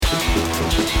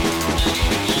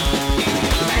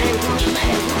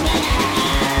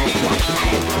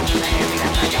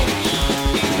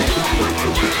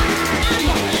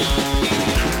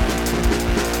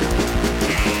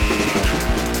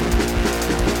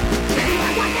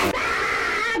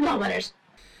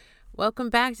Welcome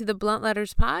back to the Blunt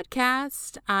Letters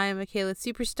Podcast. I'm Michaela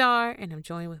Superstar, and I'm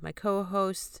joined with my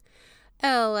co-hosts,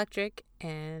 L Electric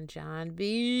and John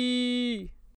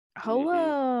B.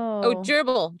 Hello. Oh,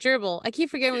 Gerbil. I keep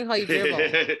forgetting we call you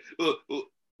Gerbil.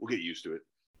 We'll get used to it.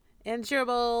 And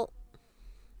Gerbil.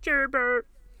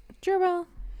 Gerbil.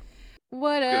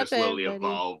 What It's gonna up, slowly everybody?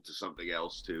 evolve to something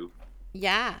else too.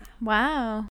 Yeah.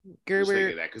 Wow. Just thinking Gerber.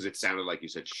 of that because it sounded like you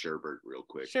said sherbert real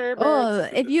quick. Sherbert. Oh,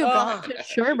 if you Oh. got to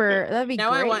sherbet, that'd be Now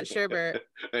great. I want sherbet.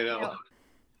 I know.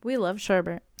 We love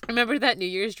sherbet. Remember that New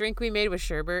Year's drink we made with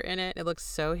sherbet in it? It looks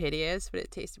so hideous, but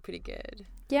it tasted pretty good.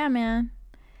 Yeah, man.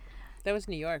 That was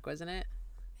New York, wasn't it?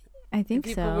 I think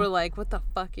People so. were like, what the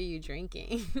fuck are you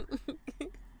drinking?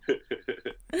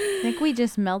 I think we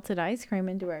just melted ice cream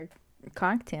into our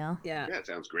cocktail. Yeah. Yeah, it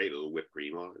sounds great. A little whipped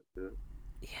cream on it.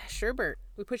 Yeah, sherbet.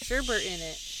 We put sherbet in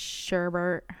it.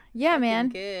 Sherbet. Yeah, Fucking man.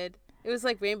 Good. It was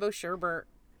like rainbow sherbet.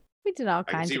 We did all I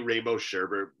can kinds see of. rainbow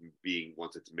sherbet being,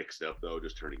 once it's mixed up though,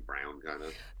 just turning brown kind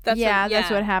of. That's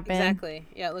That's what happened. Exactly.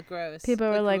 Yeah, it looked gross. People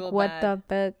were Looked like, real "What bad.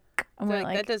 the fuck?" And They're we're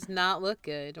like, like, that does not look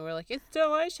good. And we're like, it's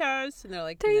delicious. And they're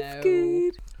like, "Tastes no.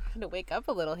 good." I'm gonna wake up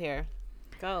a little here.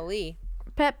 Golly.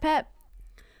 Pep.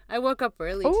 I woke up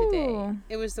early today. Ooh.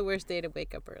 It was the worst day to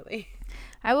wake up early.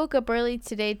 I woke up early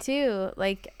today too.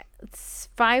 Like it's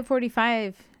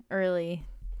 5:45 early.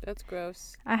 That's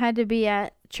gross. I had to be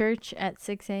at church at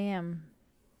 6 a.m.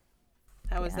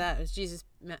 How was Yeah. that? Was Jesus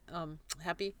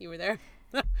happy you were there?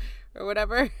 Or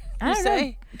whatever I you don't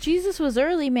say? know. Jesus was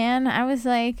early, man. I was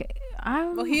like,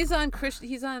 Well, he's on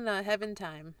heaven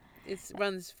time. It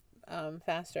runs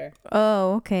faster.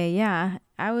 Oh, okay, yeah.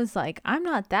 I was like, I'm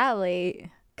not that late.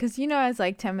 Because, I was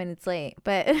like 10 minutes late.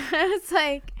 But it's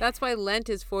like, That's why Lent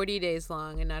is 40 days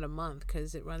long and not a month,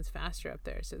 because it runs faster up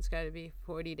there. So it's got to be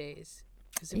 40 days.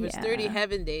 Because if it was 30 Yeah.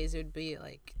 heaven days, it would be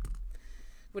like,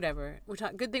 whatever.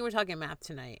 Good thing we're talking math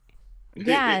tonight.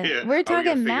 yeah, we're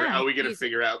talking How are math. we gonna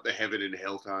figure out the heaven and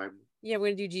hell time? Yeah, we're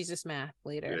going to do Jesus math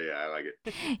later. Yeah, I like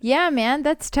it. Yeah, man,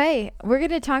 that's tight. We're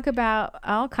going to talk about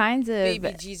all kinds of.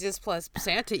 Baby Jesus plus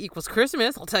Santa equals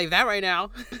Christmas. I'll tell you that right now.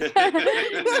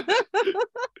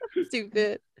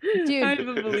 Stupid. Dude, I'm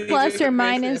a believer plus in or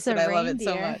minus Christmas, a and I love it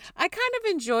so reindeer. much. I kind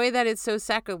of enjoy that it's so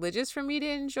sacrilegious for me to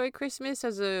enjoy Christmas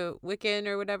as a Wiccan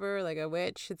or whatever, like a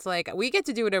witch. It's like we get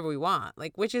to do whatever we want.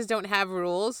 Like witches don't have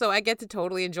rules, so I get to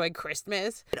totally enjoy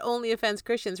Christmas. It only offends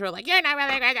Christians who are like, you're not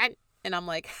really Christian. And I'm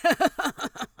like,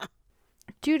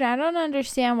 Dude, I don't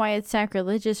understand why it's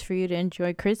sacrilegious for you to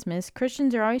enjoy Christmas.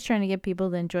 Christians are always trying to get people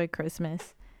to enjoy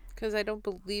Christmas. because I don't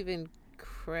believe in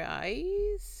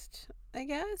Christ, I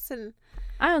guess. And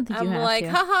I don't think you I'm have like,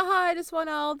 to. ha ha ha, I just want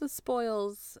all the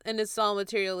spoils. And it's all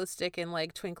materialistic and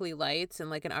like twinkly lights and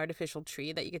like an artificial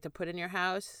tree that you get to put in your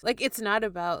house. Like, it's not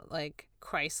about like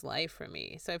Christ's life for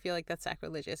me. So I feel like that's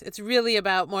sacrilegious. It's really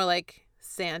about more like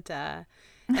Santa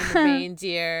and the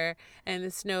reindeer and the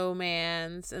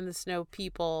snowmans and the snow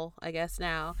people, I guess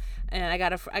now. And I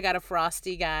got a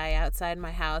frosty guy outside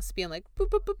my house being like, boop,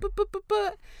 boop, boop, boop, boop, boop,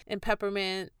 boop, and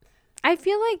peppermint. I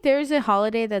feel like there's a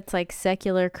holiday that's like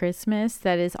secular Christmas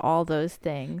that is all those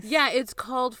things. Yeah, it's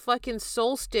called fucking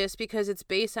solstice because it's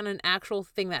based on an actual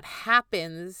thing that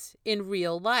happens in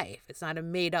real life. It's not a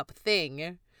made up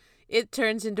thing. It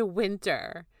turns into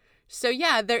winter. So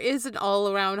yeah, there is an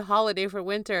all-around holiday for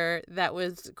winter that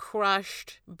was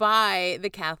crushed by the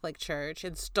Catholic Church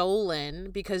and stolen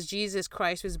because Jesus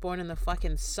Christ was born in the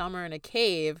fucking summer in a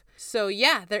cave. So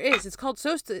yeah, there is. It's called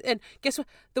solstice. And guess what?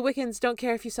 The Wiccans don't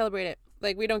care if you celebrate it.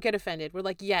 Like, we don't get offended. We're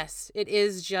like, yes, it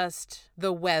is just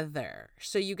the weather.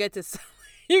 So you get to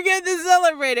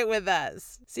celebrate it with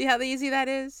us. See how easy that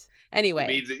is? Anyway. It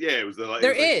means that, it was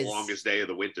There the is. longest day of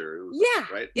the winter. It was, Yeah,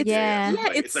 right. it's- Yeah. it's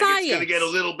like it's gonna science. get a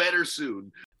little better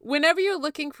soon. Whenever you're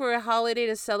looking for a holiday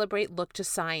to celebrate, look to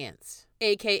science,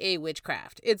 aka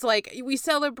witchcraft. It's like we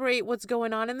celebrate what's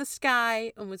going on in the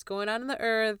sky and what's going on in the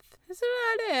earth. That's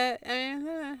about it. I mean,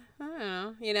 I don't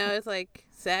know. It's like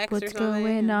sex or What's something.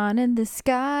 going on in the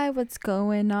sky? What's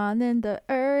going on in the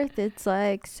earth? It's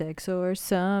like sex or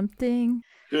something.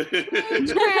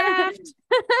 Witchcraft.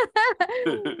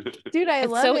 Dude, I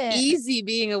It's love so it. easy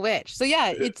being a witch. So yeah,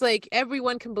 it's like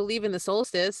everyone can believe in the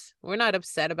solstice. We're not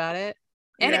upset about it.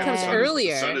 And it Yeah. comes The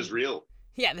earlier. The sun is real.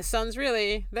 Yeah, the sun's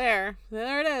really there.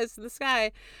 There it is in the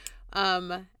sky.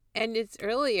 And it's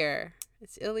earlier.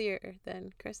 It's earlier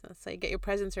than Christmas. So you get your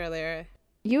presents earlier.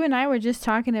 You and I were just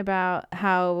talking about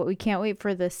how we can't wait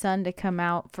for the sun to come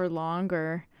out for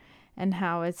longer and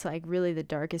how it's like really the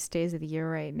darkest days of the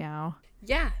year right now.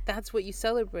 Yeah, that's what you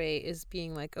celebrate, is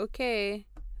being like, okay,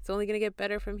 it's only going to get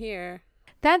better from here.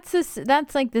 That's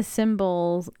like the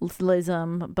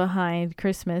symbolism behind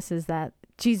Christmas, is that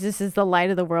Jesus is the light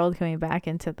of the world coming back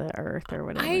into the earth or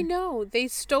whatever. I know. They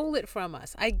stole it from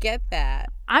us. I get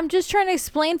that. I'm just trying to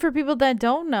explain for people that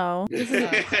don't know. I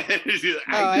see.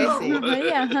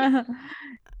 Yeah.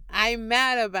 I'm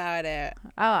mad about it.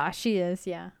 Oh, she is,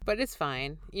 yeah. But it's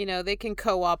fine. You know, they can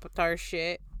co-opt our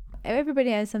shit. Everybody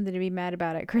has something to be mad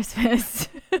about at Christmas.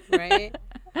 Right?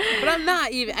 But I'm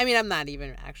not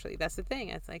even actually. That's the thing.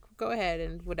 It's like, go ahead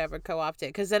and whatever, co-opt it.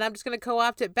 Because then I'm just going to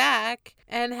co-opt it back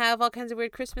and have all kinds of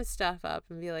weird Christmas stuff up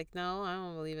and be like, no, I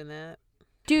don't believe in that.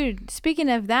 Dude, speaking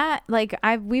of that, like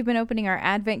we've been opening our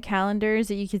advent calendars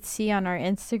that you could see on our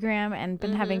Instagram and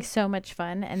been having so much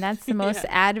fun. And that's the most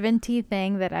adventy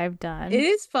thing that I've done. It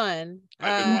is fun.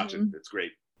 I've been watching. It's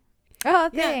great. Oh,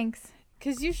 thanks.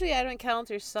 Because usually advent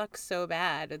calendars suck so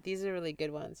bad, but these are really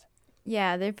good ones.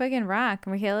 Yeah, they fucking rock.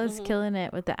 Michaela's killing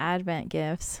it with the advent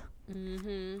gifts.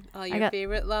 All your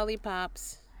favorite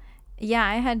lollipops. Yeah,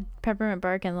 I had peppermint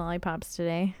bark and lollipops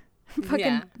today.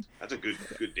 Yeah. That's a good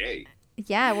day.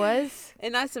 Yeah, it was.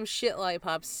 And not some shit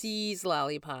lollipops, C's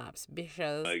lollipops,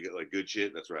 bitches. Like good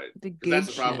shit, that's right. That's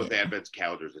the problem with advent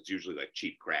calendars. It's usually like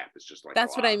cheap crap. It's just like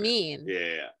that's what I mean.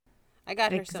 Yeah. I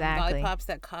got her some lollipops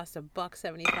that cost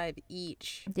 $1.75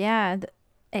 each. Yeah,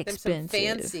 expensive. Them some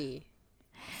fancy.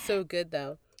 So good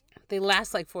though. They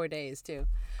last like 4 days too.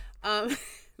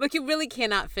 Look, you really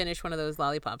cannot finish one of those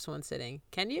lollipops one sitting.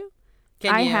 Can you?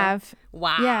 I have.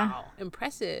 Wow. Yeah.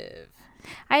 Impressive.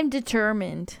 I'm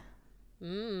determined.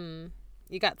 You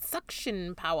got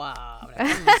suction power when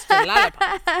it comes to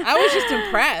lollipops. I was just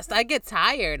impressed. I get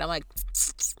tired. I'm like,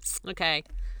 okay.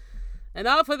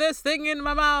 Enough of this thing in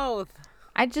my mouth.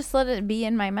 I just let it be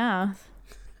in my mouth.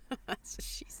 That's what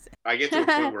she said. I get to a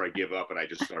point where I give up and I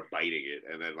just start biting it,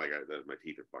 and then my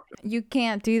teeth are fucked up. You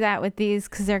can't do that with these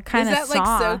because they're kind of soft. Is that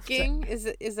like soaking?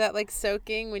 Is that like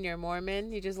soaking when you're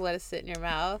Mormon? You just let it sit in your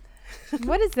mouth?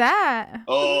 What is that?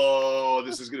 Oh,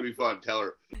 this is gonna be fun. Tell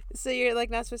her. So you're like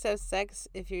not supposed to have sex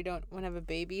if you don't want to have a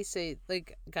baby. So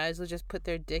like guys will just put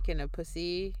their dick in a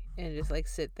pussy and just like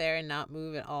sit there and not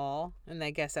move at all. And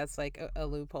I guess that's like a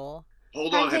loophole.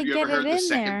 Hold on, have you ever heard the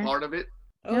second part of it?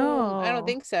 No, I don't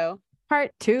think so.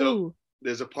 Part 2. So,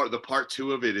 there's the part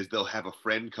 2 of it is they'll have a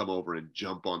friend come over and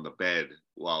jump on the bed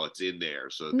while it's in there.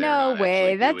 So no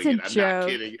way, that's a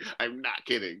joke. I'm not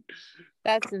kidding.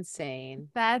 That's insane.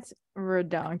 That's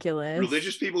redonkulous.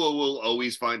 Religious people will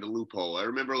always find a loophole. I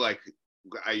remember like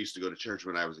I used to go to church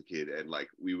when I was a kid, and like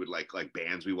we would like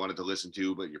bands we wanted to listen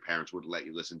to, but your parents wouldn't let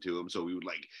you listen to them. So we would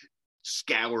like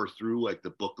scour through like the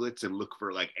booklets and look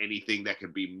for like anything that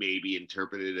could be maybe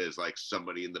interpreted as like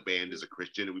somebody in the band is a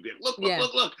Christian, and we'd be like,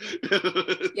 look.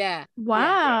 Yeah.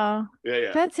 Wow.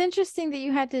 Yeah. That's interesting that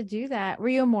you had to do that. Were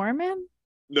you a Mormon?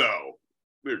 No,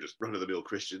 we were just run-of-the-mill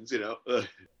Christians, you know.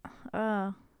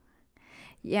 Oh.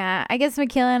 Yeah, I guess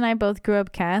Michaela and I both grew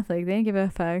up Catholic. They didn't give a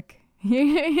fuck.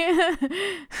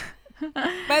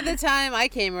 By the time I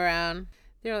came around,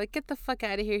 they were like, get the fuck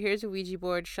out of here. Here's a Ouija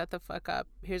board. Shut the fuck up.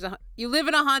 You live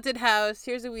in a haunted house.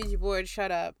 Here's a Ouija board.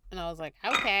 Shut up. And I was like,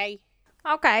 okay.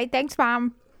 Okay, thanks,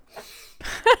 Mom.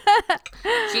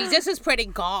 Jesus is pretty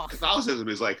goth. Catholicism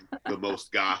is like the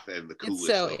most goth and the coolest. It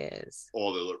so is.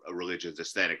 All the religions,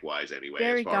 aesthetic-wise, anyway.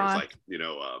 Very as far goth. as like, you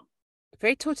know,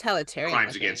 very totalitarian.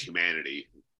 Crimes against humanity.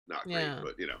 Not great,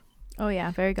 but you know. Oh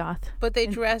yeah, very goth. But they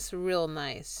dress real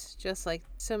nice, just like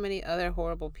so many other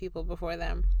horrible people before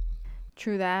them.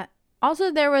 True that.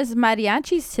 Also, there was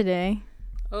mariachis today.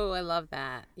 Oh, I love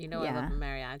that. You know, I love a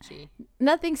mariachi.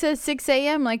 Nothing says 6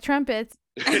 a.m. like trumpets.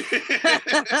 In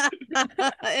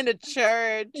a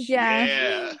church.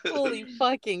 Yeah. Holy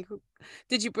fucking.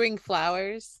 Did you bring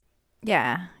flowers?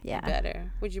 Yeah.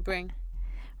 Better. What'd you bring?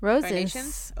 Roses.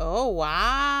 Carnations? Oh,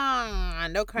 wow.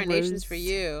 No carnations for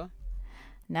you.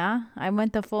 Nah, I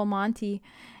went the full Monty.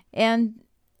 And,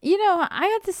 you know, I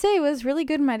have to say, it was really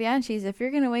good mariachis. If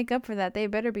you're going to wake up for that, they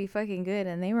better be fucking good.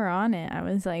 And they were on it. I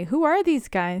was like, who are these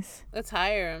guys? Let's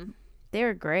hire them. They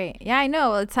were great. Yeah, I know.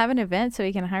 Let's have an event so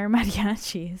we can hire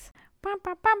mariachis.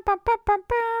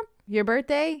 Your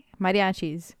birthday?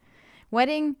 Mariachis.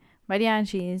 Wedding?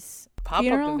 Mariachis.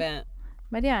 Pop-up event?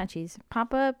 Mariachis.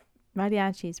 Pop-up?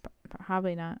 Mariachis.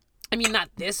 Probably not. I mean, not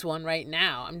this one right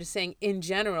now. I'm just saying in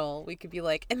general, we could be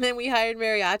like, and then we hired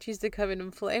mariachis to come in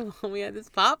and play while we had this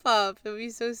pop-up. It would be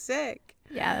so sick.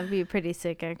 Yeah, that'd be pretty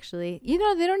sick, actually. You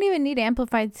know, they don't even need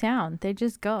amplified sound. They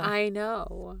just go. I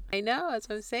know. That's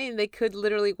what I'm saying. They could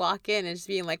literally walk in and just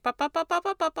being like, ba ba ba ba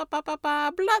ba ba ba ba ba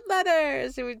ba, blood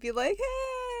letters. It would be like,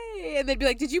 hey. And they'd be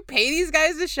like, did you pay these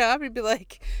guys to show up? And be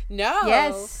like, no.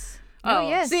 Yes. Oh,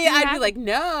 yes. See, I'd be like,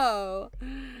 no.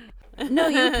 No,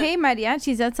 you pay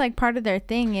mariachis. That's like part of their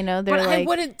thing, you know. They're But like, I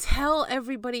wouldn't tell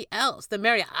everybody else. The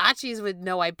mariachis would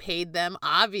know I paid them,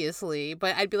 obviously.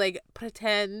 But I'd be like,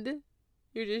 pretend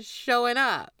you're just showing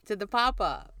up to the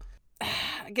pop-up.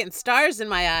 Getting stars in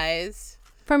my eyes.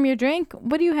 from your drink,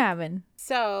 what are you having?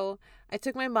 So I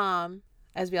took my mom,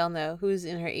 as we all know, who's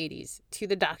in her 80s, to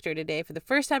the doctor today for the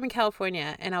first time in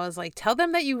California. And I was like, tell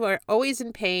them that you are always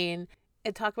in pain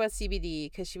and talk about CBD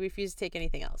because she refused to take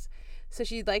anything else. So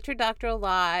she liked her doctor a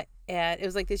lot. And it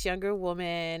was like this younger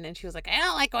woman. And she was like, I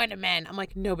don't like going to men. I'm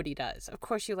like, nobody does. Of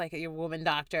course you like your woman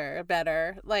doctor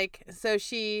better. Like, so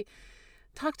she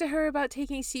talked to her about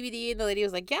taking CBD, and the lady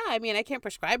was like, yeah, I mean, I can't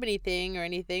prescribe anything or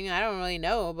anything. I don't really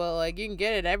know, but like you can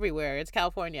get it everywhere. It's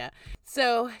California.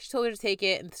 So she told her to take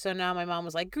it. And so now my mom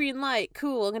was like, green light,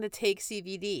 cool, I'm going to take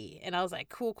CBD. And I was like,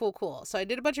 cool. So I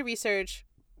did a bunch of research.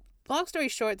 Long story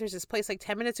short, there's this place like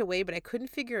 10 minutes away, but I couldn't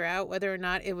figure out whether or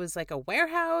not it was like a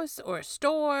warehouse or a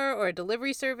store or a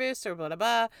delivery service or blah, blah,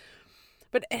 blah.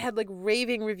 But it had like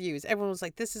raving reviews. Everyone was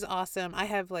like, this is awesome. I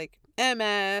have like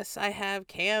MS, I have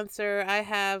cancer, I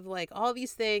have like all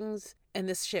these things, and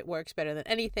this shit works better than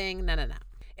anything. No.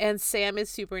 And Sam is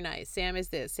super nice. Sam is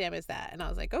this, Sam is that. And I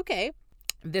was like, okay,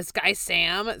 this guy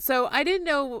Sam. So I didn't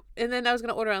know. And then I was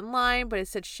going to order online, but it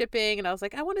said shipping. And I was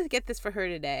like, I wanted to get this for her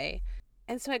today.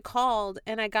 And so I called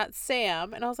and I got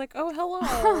Sam and I was like, oh,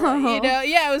 hello. You know,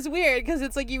 yeah, it was weird because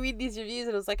it's like you read these reviews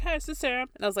and it was like, hi, this is Sam.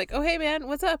 And I was like, oh, hey, man,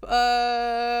 what's up?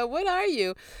 What are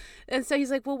you? And so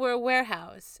he's like, well, we're a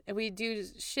warehouse and we do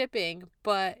shipping,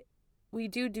 but we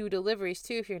do deliveries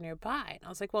too if you're nearby. And I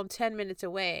was like, well, I'm 10 minutes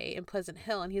away in Pleasant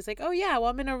Hill. And he's like, oh, yeah, well,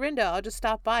 I'm in Orinda. I'll just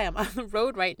stop by. I'm on the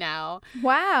road right now.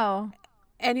 Wow.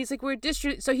 And he's like, we're a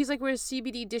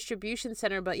CBD distribution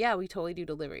center, but yeah, we totally do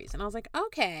deliveries. And I was like,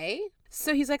 okay.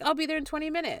 So he's like, I'll be there in 20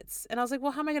 minutes. And I was like,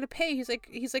 well, how am I going to pay? He's like,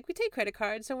 we take credit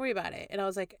cards. Don't worry about it. And I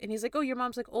was like, and he's like, oh, your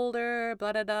mom's like older,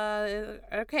 blah, blah, blah.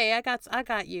 Okay, I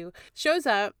got you. Shows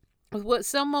up with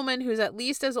some woman who's at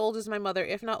least as old as my mother,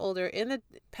 if not older, in the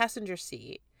passenger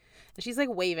seat. And she's like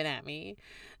waving at me.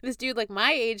 This dude, like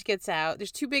my age, gets out.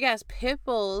 There's two big ass pit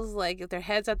bulls, like with their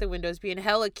heads out the windows, being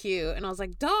hella cute. And I was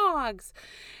like, dogs.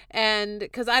 And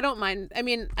because I don't mind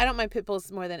pit bulls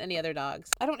more than any other dogs.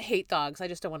 I don't hate dogs. I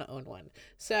just don't want to own one.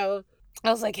 So I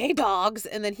was like, hey, dogs.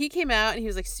 And then he came out and he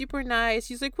was like super nice.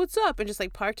 He's like, what's up? And just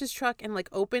like parked his truck and like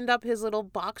opened up his little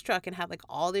box truck and had like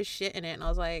all this shit in it. And I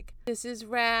was like, this is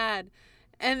rad.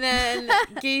 And then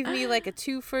gave me like a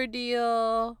 2-for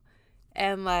deal.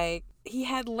 And like he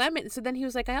had lemon. So then he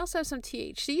was like, I also have some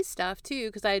THC stuff too.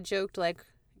 Cause I had joked like,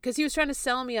 cause he was trying to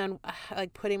sell me on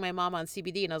like putting my mom on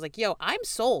CBD. And I was like, yo, I'm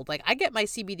sold. Like I get my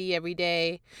CBD every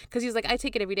day. Cause he was like, I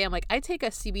take it every day. I'm like, I take a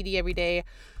CBD every day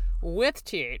with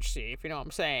THC, if you know what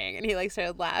I'm saying. And he like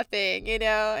started laughing, you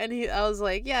know, and I was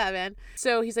like, yeah, man.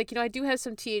 So he's like, you know, I do have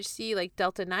some THC, like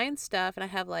Delta 9 stuff, and I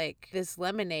have like this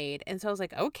lemonade. And so I was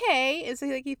like, okay. And so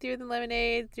he threw in the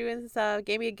lemonade, threw in stuff,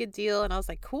 gave me a good deal. And I was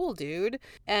like, cool, dude.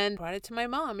 And brought it to my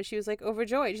mom. And she was like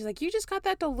overjoyed. She's like, you just got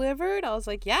that delivered? I was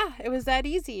like, yeah, it was that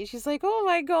easy. She's like, oh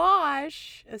my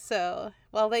gosh. So,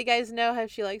 well, let you guys know how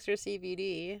she likes her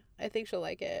CBD. I think she'll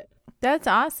like it. That's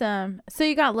awesome. So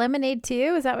you got lemonade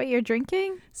too? Is that what you're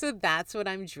drinking? So that's what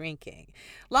I'm drinking.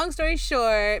 Long story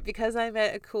short, because I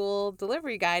met a cool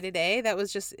delivery guy today that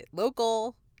was just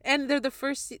local. And they're the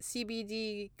first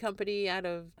CBD company out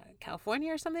of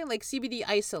California or something, like CBD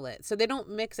isolate. So they don't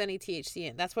mix any THC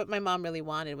in. That's what my mom really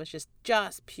wanted, was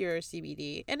just pure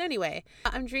CBD. And anyway,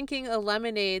 I'm drinking a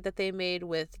lemonade that they made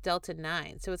with Delta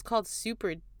 9. So it's called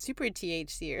Super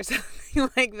THC or something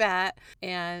like that.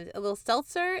 And a little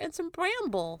seltzer and some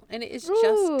bramble. And it is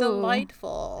just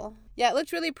delightful. Yeah, it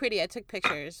looks really pretty. I took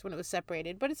pictures when it was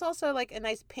separated, but it's also like a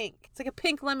nice pink. It's like a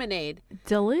pink lemonade.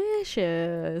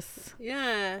 Delicious.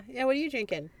 Yeah. Yeah, what are you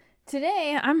drinking?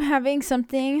 Today, I'm having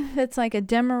something that's like a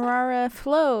Demerara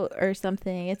float or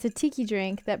something. It's a tiki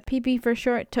drink that PP for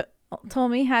short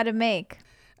told me how to make.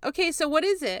 Okay, so what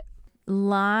is it?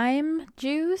 Lime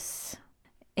juice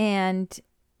and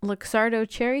Luxardo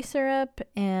cherry syrup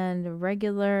and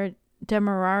regular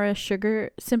Demerara sugar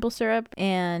simple syrup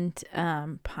and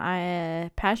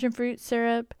passion fruit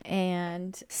syrup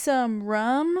and some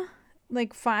rum,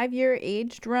 like 5-year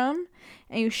aged rum,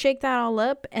 and you shake that all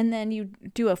up and then you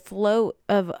do a float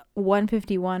of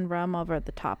 151 rum over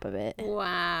the top of it.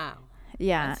 Wow.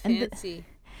 Yeah. That's fancy.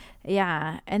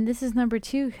 And this is number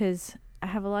 2 because I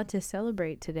have a lot to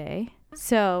celebrate today.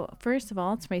 So, first of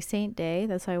all, it's my Saint Day.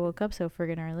 That's why I woke up so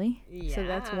friggin' early. Yeah. So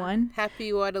that's 1.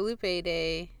 Happy Guadalupe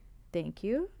Day. Thank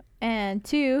you. And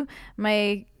 2,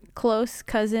 my close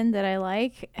cousin that I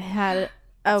like had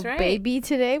a baby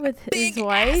today with his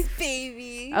wife. Ass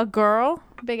baby. A girl.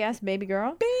 Big ass baby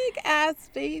girl. Big ass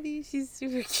baby. She's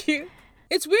super cute.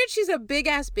 It's weird she's a big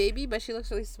ass baby, but she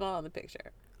looks really small in the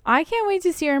picture. I can't wait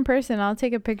to see her in person. I'll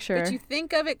take a picture. But you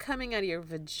think of it coming out of your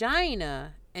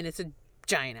vagina, and it's a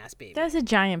giant ass baby. That's a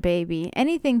giant baby.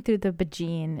 Anything through the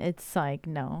vagine, it's like,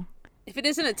 no. If it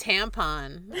isn't a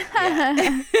tampon.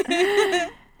 Yeah.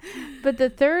 But the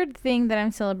third thing that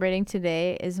I'm celebrating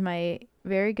today is my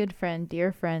very good friend,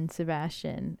 dear friend,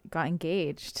 Sebastian, got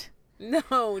engaged.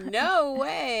 No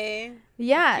way.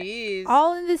 Yeah. Jeez.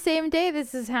 All in the same day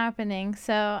this is happening.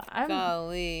 So I'm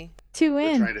Golly. 2 They're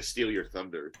in. trying to steal your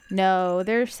thunder. No,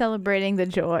 they're celebrating the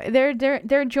joy.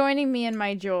 They're joining me in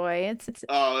my joy. It's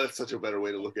Oh, that's such a better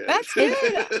way to look at That's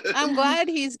it. good. I'm glad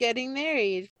he's getting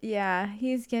married. yeah,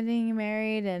 he's getting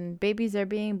married and babies are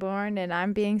being born and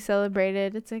I'm being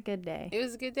celebrated. It's a good day. It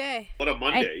was a good day. What a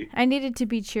Monday. I needed to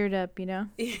be cheered up, you know?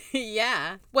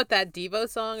 Yeah. What, that Devo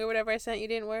song or whatever I sent you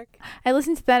didn't work? I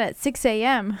listened to that at 6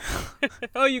 a.m.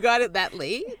 Oh, you got it that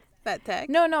late? That text?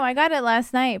 No, I got it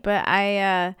last night, but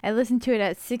I listened to it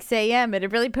at 6 a.m. and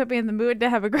it really put me in the mood to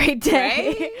have a great day.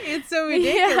 Right? It's so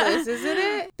ridiculous, isn't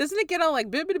it? Doesn't it get all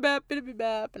like bibbidi bap, bibbidi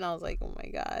bap? And I was like, oh my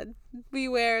God.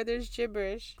 Beware, there's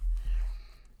gibberish.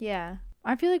 Yeah.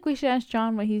 I feel like we should ask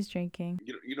John what he's drinking.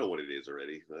 You know what it is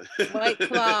already. White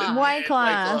Claw. White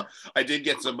Claw. I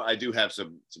do have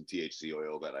some THC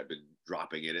oil that I've been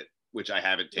dropping in it, which I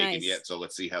haven't taken Nice. yet. So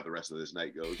let's see how the rest of this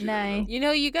night goes. You Nice. never know. You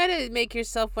know, you gotta make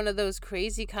yourself one of those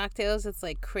crazy cocktails that's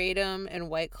like Kratom and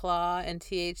White Claw and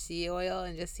THC oil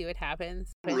and just see what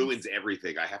happens. It ruins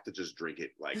everything. I have to just drink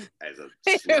it like as a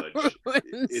It sludge.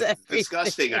 ruins It's everything.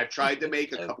 disgusting. I've tried to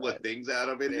make a So couple of bad. things out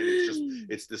of it, and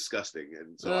it's disgusting.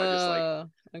 And so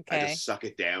I Okay. just suck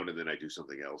it down, and then I do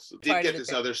something else. Part Did of get the this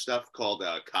trip. other stuff called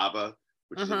kava,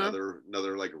 which is Uh-huh.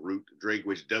 another like root drink,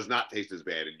 which does not taste as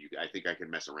bad, and I think I can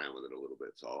mess around with it a little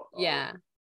bit. So I'll Yeah.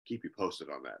 keep you posted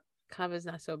on that. Kava's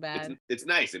not so bad. It's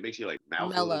nice. It makes you like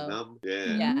mouth a little Mellow. numb. Yeah.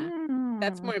 Yeah.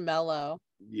 That's Mm. more mellow.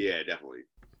 Yeah, definitely.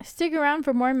 Stick around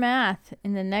for more math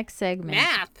in the next segment.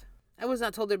 Math. I was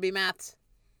not told there'd be maths.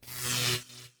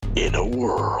 In a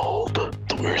world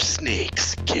where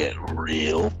snakes get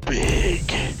real big,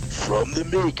 from the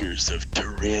makers of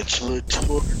Tarantula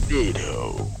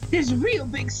Tornado, There's real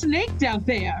big snakes out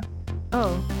there.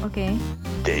 Oh, okay.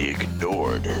 they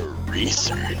ignored her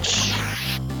research.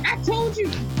 I told you.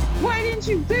 Why didn't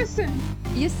you listen?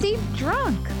 You seem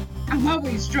drunk. I'm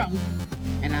always drunk.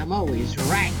 And I'm always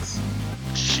right.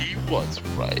 She was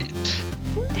right.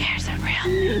 There's a real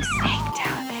big snake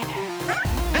down there.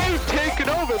 They've taken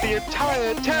over the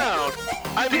entire town.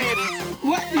 I mean,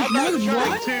 What? I'm not More than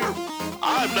trying one?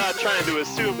 I'm not trying to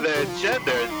assume their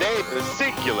gender. They are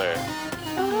singular.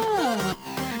 Oh,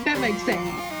 that makes sense.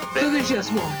 So there's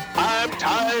just one. I'm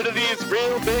tired of these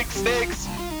real big snakes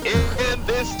in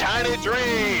this tiny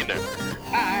drain.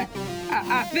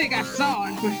 I think I saw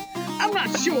it, but I'm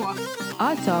not sure.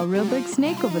 I saw a real big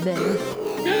snake over there.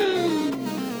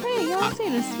 Hey, y'all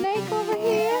seen a snake over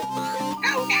here?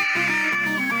 Oh,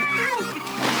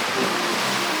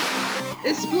 no!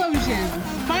 Explosions.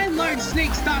 Find large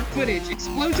snake stock footage.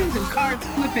 Explosions and cards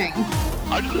flipping.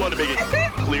 I just want to make it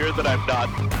clear that I'm not.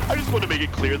 I just want to make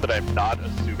it clear that I'm not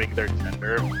assuming their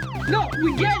gender. No,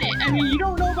 we get it. I mean, you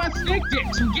don't know about snake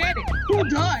dicks. We get it. Who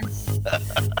does?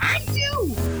 I do.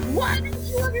 Why didn't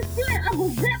you understand? I'm a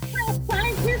reptile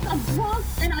scientist. I'm drunk,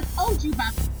 and I told you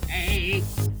about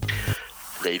snakes.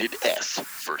 Rated S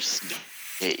for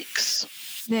snakes.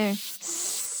 There.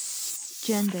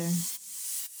 Gender.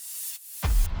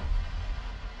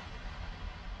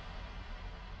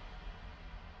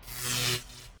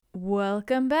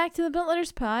 Welcome back to the Blunt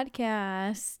Letters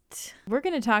Podcast. We're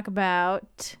going to talk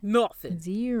about Nothing.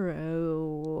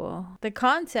 zero. The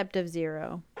concept of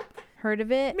zero. Heard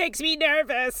of it? Makes me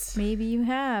nervous. Maybe you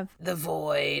have. The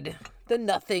void. The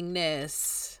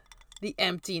nothingness. The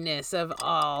emptiness of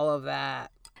all of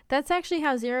that. That's actually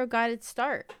how zero got its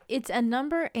start. It's a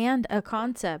number and a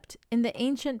concept. In the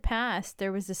ancient past,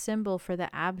 there was a symbol for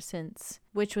the absence,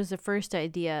 which was the first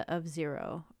idea of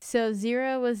zero. So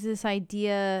zero was this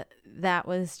idea that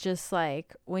was just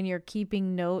like when you're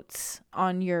keeping notes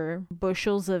on your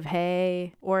bushels of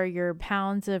hay or your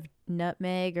pounds of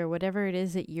nutmeg or whatever it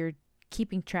is that you're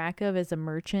keeping track of as a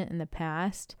merchant in the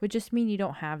past, would just mean you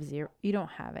don't have zero. You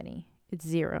don't have any. It's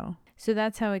zero. So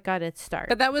that's how it got its start.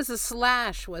 But that was a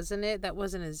slash, wasn't it? That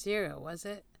wasn't a zero, was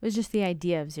it? It was just the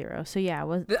idea of zero. So yeah, it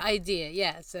was. The idea,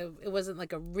 yeah. So it wasn't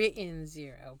like a written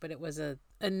zero, but it was a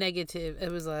negative.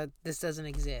 It was a, this doesn't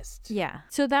exist. Yeah.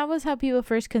 So that was how people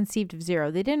first conceived of zero.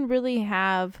 They didn't really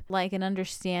have like an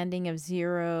understanding of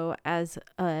zero as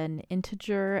an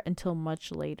integer until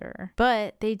much later.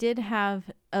 But they did have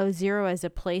a zero as a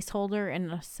placeholder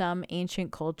in some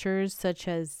ancient cultures, such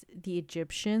as the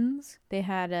Egyptians. They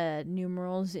had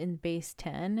numerals in base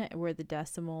 10 where the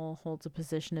decimal holds a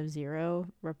position of zero,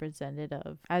 represented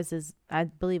of as is, I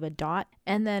believe, a dot.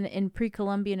 And then in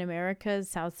pre-Columbian Americas,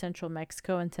 South Central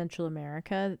Mexico and Central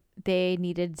America, they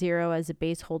needed zero as a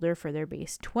base holder for their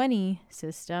base 20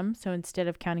 system. So instead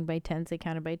of counting by tens, they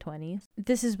counted by 20s.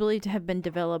 This is believed to have been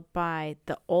developed by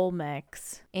the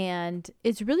Olmecs. And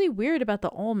it's really weird about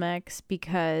the Olmecs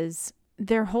because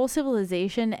their whole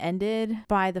civilization ended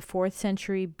by the 4th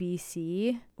century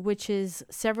BC, which is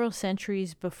several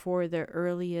centuries before the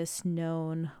earliest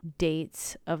known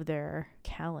dates of their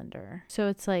calendar. So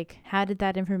it's like, how did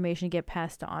that information get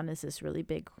passed on is this really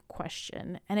big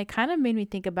question. And it kind of made me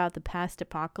think about the past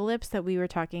apocalypse that we were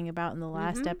talking about in the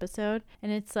last episode.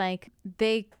 And it's like,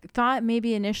 they thought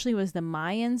maybe initially was the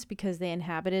Mayans because they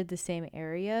inhabited the same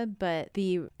area, but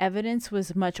the evidence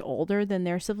was much older than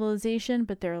their civilization.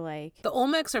 But they're like, The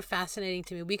Olmecs are fascinating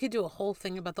to me. We could do a whole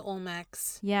thing about the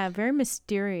Olmecs. yeah, very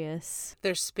mysterious.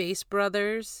 They're space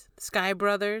brothers, sky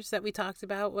brothers that we talked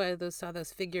about, where those saw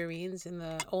those figurines in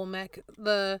the Olmec.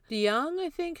 The Young, I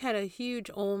think, had a huge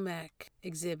Olmec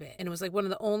exhibit, and it was like one of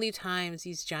the only times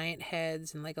these giant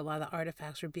heads and like a lot of the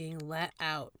artifacts were being let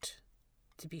out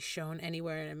to be shown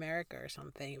anywhere in America or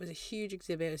something. It was a huge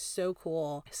exhibit. It was so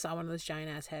cool. I saw one of those giant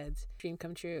ass heads. Dream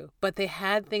come true. But they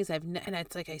had things and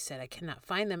it's like I said, I cannot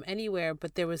find them anywhere,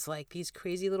 but there was like these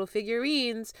crazy little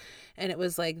figurines, and it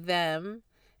was like them.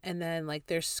 And then, like,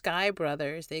 they're sky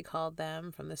brothers, they called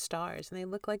them, from the stars. And they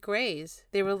look like Greys.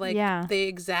 They were like, Yeah. they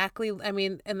exactly, I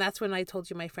mean, and that's when I told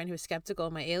you my friend who was skeptical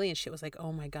of my alien shit was like,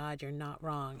 oh my God, you're not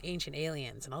wrong. Ancient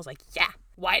aliens. And I was like, yeah.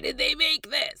 Why did they make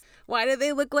this? Why do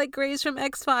they look like Greys from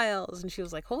X-Files? And she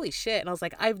was like, holy shit. And I was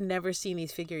like, I've never seen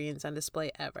these figurines on display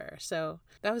ever. So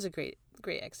that was a great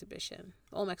exhibition.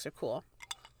 Olmecs are cool.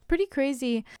 Pretty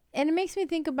crazy. And it makes me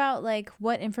think about like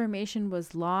what information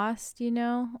was lost, you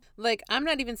know? Like, I'm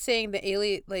not even saying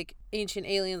the ancient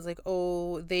aliens, like,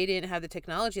 oh, they didn't have the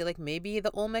technology. Like, maybe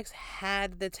the Olmecs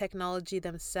had the technology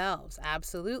themselves.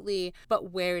 Absolutely.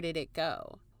 But where did it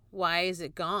go? Why is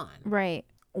it gone? Right.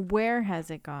 Where has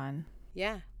it gone?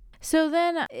 Yeah. So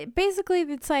then basically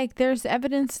it's like there's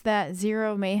evidence that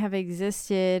zero may have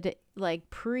existed like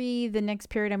pre the next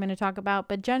period I'm going to talk about,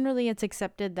 but generally it's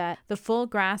accepted that the full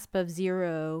grasp of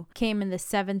zero came in the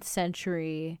 7th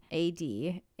century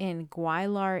AD in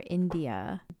Gwalior,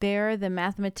 India. There, the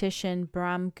mathematician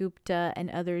Brahmagupta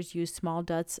and others used small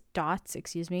dots,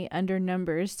 under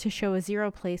numbers to show a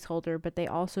zero placeholder, but they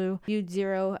also viewed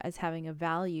zero as having a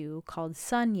value called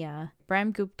sunya.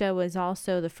 Brahmagupta was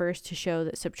also the first to show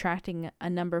that subtracting a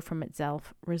number from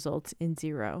itself results in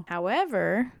zero.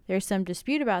 However, there's some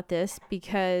dispute about this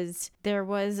because there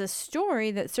was a story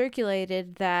that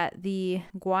circulated that the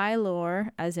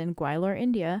Gwalior, as in Gwalior,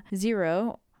 India,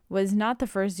 zero was not the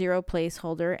first zero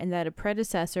placeholder and that a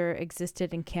predecessor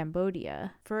existed in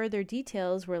Cambodia. Further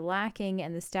details were lacking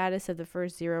and the status of the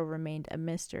first zero remained a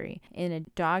mystery. In a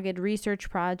dogged research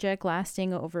project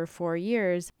lasting over 4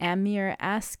 years, Amir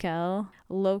Askel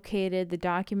located the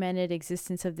documented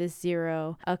existence of this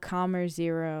zero, a Khmer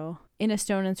zero, in a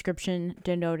stone inscription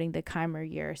denoting the Khmer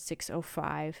year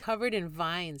 605. Covered in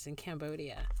vines in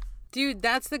Cambodia. Dude,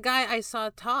 that's the guy I saw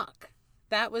talk.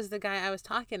 That was the guy I was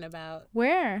talking about.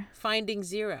 Where? Finding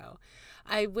Zero.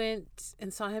 I went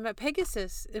and saw him at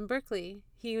Pegasus in Berkeley.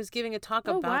 He was giving a talk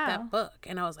about that book.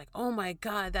 And I was like, oh my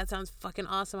God, that sounds fucking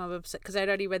awesome. I'm upset because I'd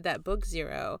already read that book,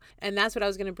 Zero. And that's what I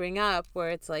was going to bring up,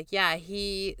 where it's like, yeah,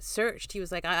 he searched. He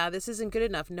was like, this isn't good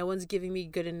enough. No one's giving me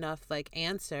good enough, like,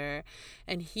 answer.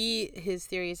 And his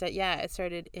theory is that, yeah, it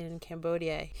started in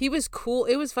Cambodia. He was cool.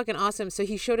 It was fucking awesome. So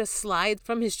he showed a slide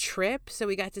from his trip. So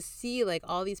we got to see, like,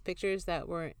 all these pictures that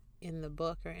weren't in the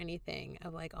book or anything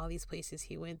of like all these places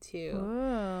he went to.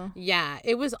 Whoa. Yeah,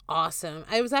 it was awesome.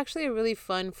 It was actually a really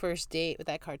fun first date with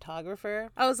that cartographer.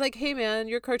 I was like, hey man,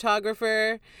 you're a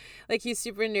cartographer, like he's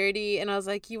super nerdy, and I was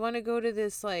like, you want to go to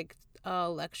this like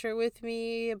lecture with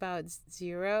me about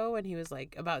zero? And he was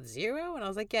like, about zero? And I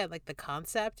was like, yeah, like the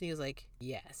concept. And he was like,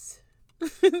 yes.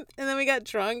 And then we got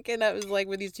drunk, and that was like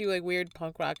with these two like weird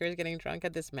punk rockers getting drunk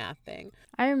at this math thing.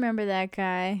 I remember that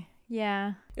guy.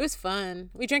 Yeah. It was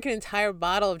fun. We drank an entire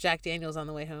bottle of Jack Daniels on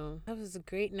the way home. That was a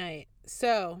great night.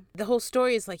 So the whole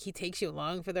story is like he takes you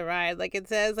along for the ride. Like it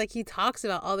says, like he talks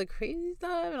about all the crazy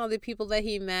stuff and all the people that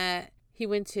he met. He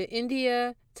went to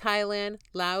India, Thailand,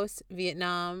 Laos,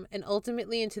 Vietnam, and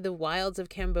ultimately into the wilds of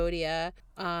Cambodia.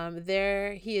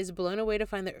 There he is blown away to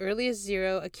find the earliest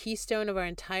zero, a keystone of our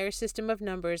entire system of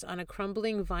numbers, on a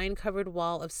crumbling vine-covered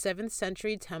wall of 7th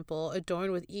century temple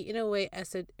adorned with eaten away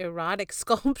erotic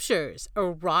sculptures.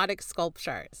 Erotic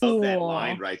sculptures. Love that Cool.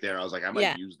 line right there. I was like, I might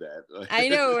Yeah. use that. I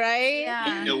know, right?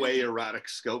 Yeah. Eating away erotic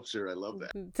sculpture. I love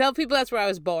that. Tell people that's where I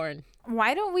was born.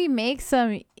 Why don't we make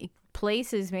some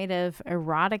places made of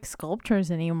erotic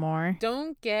sculptures anymore?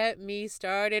 Don't get me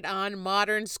started on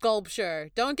modern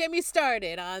sculpture. Don't get me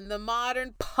started on the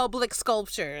modern public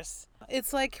sculptures.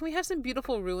 It's like, can we have some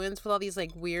beautiful ruins with all these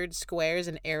like weird squares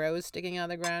and arrows sticking out of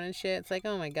the ground and shit? It's like,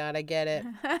 oh my God, I get it.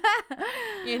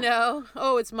 You know?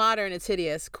 Oh, it's modern. It's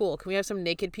hideous. Cool. Can we have some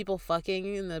naked people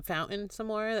fucking in the fountain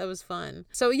somewhere? That was fun.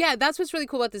 So yeah, that's what's really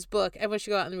cool about this book. Everyone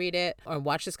should go out and read it or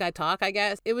watch this guy talk, I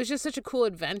guess. It was just such a cool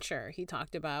adventure he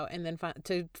talked about. And then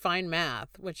to find math,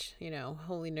 which, you know,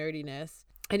 holy nerdiness.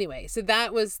 Anyway, so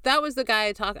that was the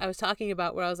guy I was talking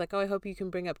about, where I was like, oh, I hope you can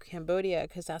bring up Cambodia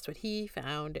because that's what he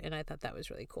found. And I thought that was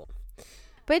really cool.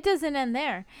 But it doesn't end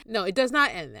there. No, it does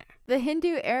not end there. The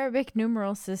Hindu-Arabic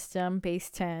numeral system, base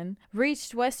 10,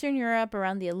 reached Western Europe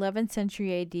around the 11th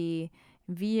century AD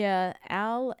via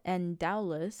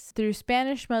Al-Andalus through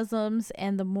Spanish Muslims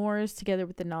and the Moors, together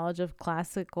with the knowledge of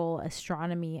classical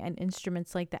astronomy and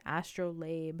instruments like the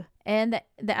astrolabe. And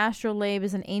the astrolabe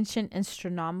is an ancient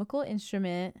astronomical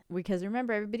instrument because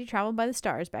remember, everybody traveled by the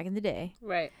stars back in the day.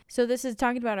 Right. So this is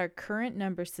talking about our current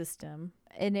number system.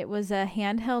 And it was a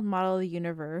handheld model of the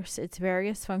universe. Its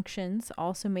various functions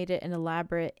also made it an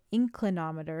elaborate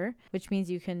inclinometer, which means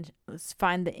you can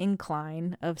find the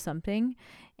incline of something,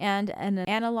 and an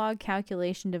analog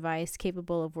calculation device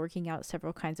capable of working out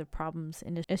several kinds of problems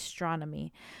in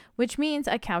astronomy, which means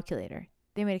a calculator.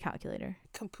 They made a calculator.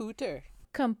 Computer.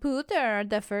 Computer,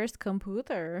 the first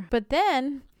computer. But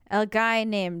then a guy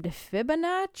named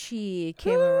Fibonacci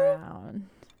came around.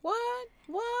 What?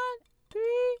 3,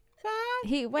 5.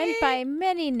 He went by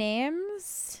many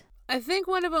names. I think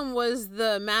one of them was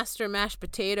the master mashed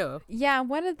potato, Yeah,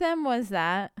 one of them was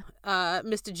that.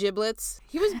 Mr. Giblets.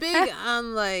 He was big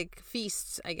on like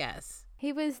feasts, I guess.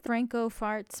 He was Franco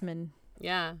Fartsman.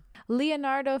 Yeah.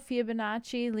 Leonardo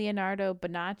Fibonacci, Leonardo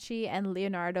Bonacci, and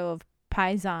Leonardo of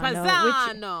Pisano.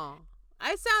 Pisano.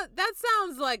 That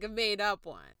sounds like a made up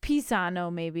one.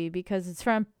 Pisano, maybe, because it's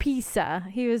from Pisa.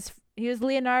 He was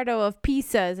Leonardo of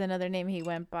Pisa is another name he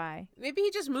went by. Maybe he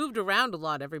just moved around a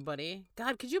lot, everybody.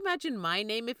 God, could you imagine my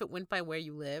name if it went by where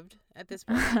you lived at this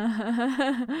point?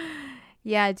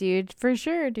 Yeah, dude, for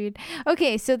sure, dude.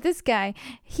 Okay, so this guy,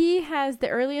 he has the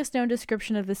earliest known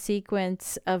description of the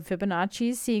sequence of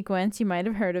Fibonacci's sequence. You might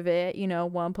have heard of it.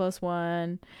 1 +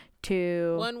 1,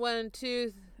 2. 1, 1,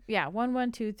 2, Yeah, 1,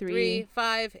 1, 2, 3. 3,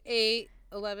 5, 8,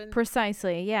 11.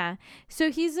 Precisely, yeah.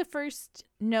 So he's the first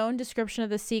known description of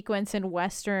the sequence in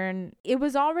Western. It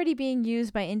was already being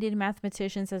used by Indian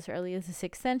mathematicians as early as the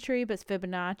 6th century, but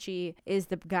Fibonacci is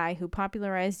the guy who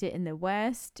popularized it in the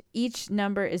West. Each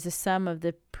number is the sum of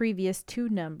the previous two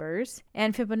numbers,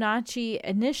 and Fibonacci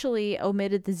initially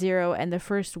omitted the 0 and the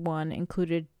first one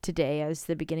included today as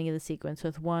the beginning of the sequence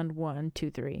with 1, 1, 2,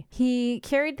 3. He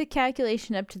carried the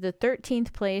calculation up to the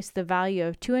 13th place. The value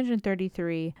of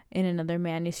 233 in another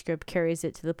manuscript carries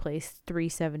it to the place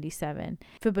 377.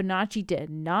 Fibonacci did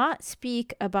not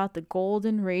speak about the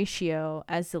golden ratio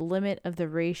as the limit of the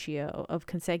ratio of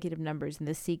consecutive numbers in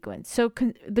the sequence. So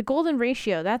the golden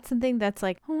ratio, that's something that's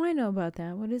like, oh, I know about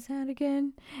that. What is that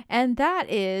again? And that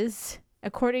is,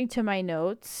 according to my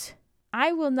notes,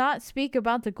 I will not speak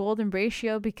about the golden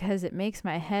ratio because it makes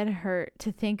my head hurt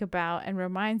to think about and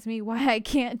reminds me why I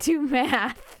can't do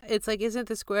math. It's like, isn't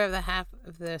the square of the half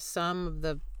of the sum of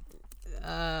the...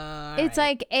 It's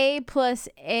like A plus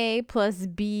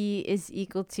B is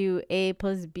equal to A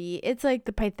plus B. It's like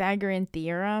the Pythagorean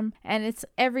theorem, and it's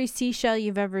every seashell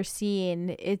you've ever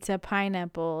seen. It's a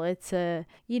pineapple. It's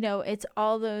it's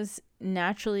all those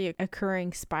naturally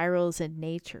occurring spirals in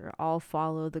nature all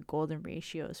follow the golden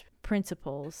ratio's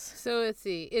principles. So let's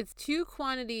see. It's two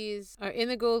quantities are in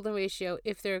the golden ratio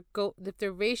if their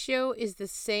ratio is the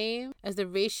same as the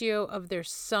ratio of their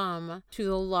sum to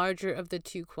the larger of the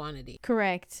two quantities.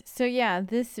 Correct. So yeah,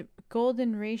 this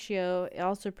golden ratio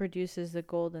also produces the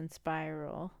golden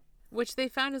spiral, which they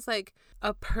found is like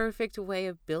a perfect way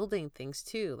of building things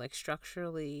too, like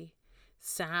structurally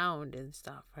sound and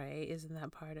stuff, right? Isn't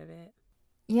that part of it?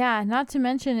 Yeah, not to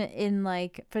mention in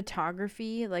like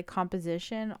photography, like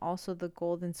composition, also the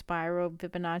golden spiral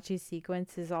Fibonacci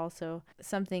sequence is also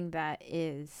something that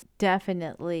is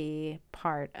definitely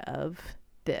part of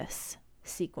this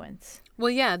sequence. Well,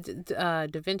 yeah, Da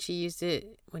Vinci used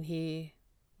it when he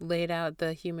laid out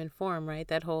the human form, right?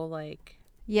 That whole like.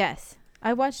 Yes,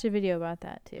 I watched a video about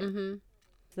that too. Mm-hmm.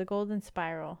 The golden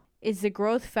spiral is the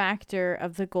growth factor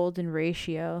of the golden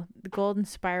ratio. The golden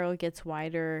spiral gets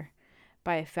wider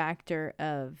by a factor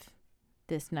of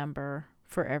this number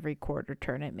for every quarter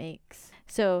turn it makes.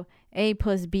 So A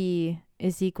plus B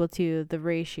is equal to the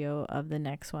ratio of the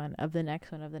next one, of the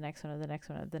next one, of the next one, of the next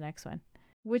one, of the next one,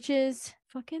 which is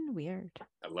fucking weird.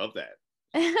 I love that.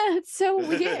 It's so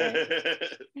weird.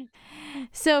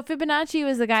 So Fibonacci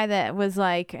was the guy that was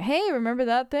like, hey, remember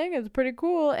that thing? It's pretty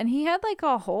cool. And he had like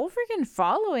a whole freaking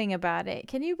following about it.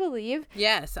 Can you believe?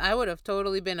 Yes, I would have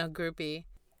totally been a groupie.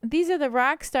 These are the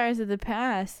rock stars of the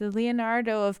past, the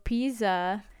Leonardo of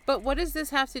Pisa. But what does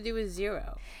this have to do with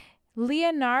zero?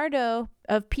 Leonardo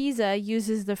of Pisa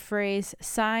uses the phrase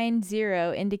sine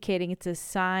zero, indicating it's a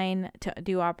sign to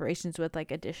do operations with like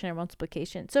addition or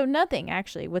multiplication. So nothing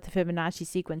actually with the Fibonacci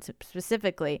sequence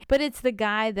specifically, but it's the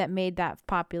guy that made that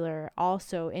popular,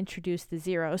 also introduced the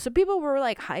zero. So people were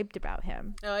like hyped about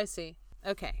him. Oh, I see.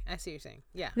 Okay, I see what you're saying.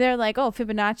 Yeah. They're like, oh,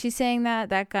 Fibonacci saying that?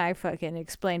 That guy fucking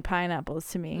explained pineapples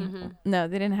to me. Mm-hmm. No,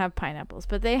 they didn't have pineapples,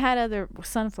 but they had other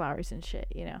sunflowers and shit,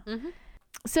 you know? Mm-hmm.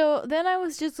 So then I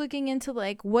was just looking into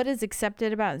like what is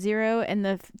accepted about zero, and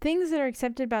the things that are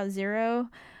accepted about zero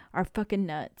are fucking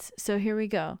nuts. So here we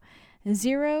go.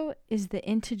 Zero is the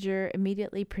integer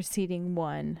immediately preceding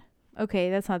one.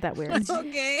 Okay, that's not that weird.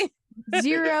 Okay.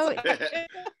 Zero,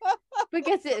 but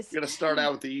get this. You're gonna start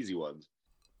out with the easy ones.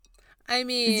 I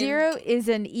mean, Zero is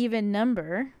an even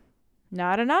number,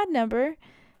 not an odd number.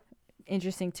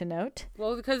 Interesting to note.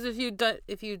 Well, because if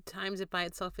you times it by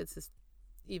itself, it's this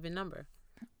even number.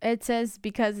 It says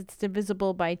because it's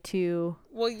divisible by 2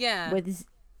 Well, yeah. with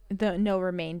no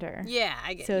remainder. Yeah,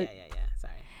 I get. So- Yeah.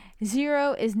 Sorry.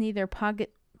 Zero is neither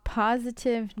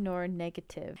positive nor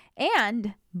negative,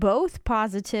 and both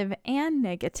positive and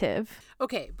negative.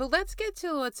 Okay, but let's get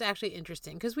to what's actually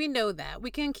interesting, because we know that. We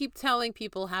can keep telling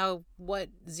people what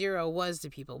zero was to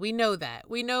people. We know that.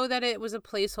 We know that it was a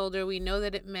placeholder. We know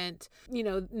that it meant,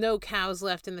 no cows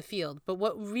left in the field. But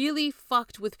what really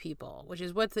fucked with people, which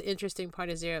is what the interesting part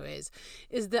of zero is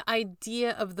the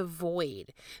idea of the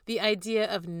void, the idea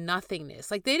of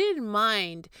nothingness. Like, they didn't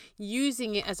mind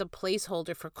using it as a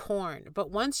placeholder for corn,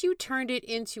 but once you turned it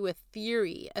into a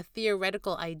theory, a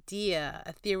theoretical idea,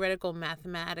 a theoretical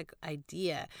mathematic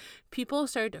idea, people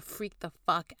started to freak the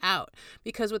fuck out,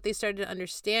 because what they started to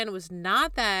understand was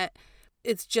not that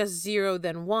it's just zero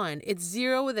then one. It's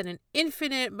zero then an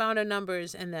infinite amount of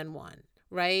numbers and then one,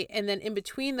 right? And then in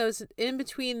between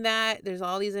that, there's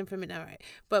all these infinite numbers.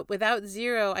 But without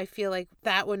zero, I feel like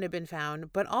that wouldn't have been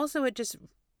found. But also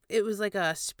it was like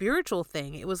a spiritual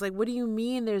thing. It was like, what do you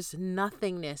mean there's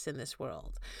nothingness in this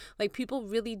world? Like, people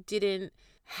really didn't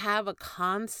have a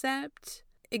concept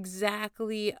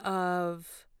exactly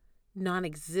of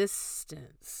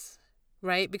non-existence,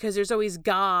 right? Because there's always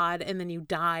God, and then you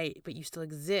die, but you still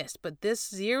exist. But this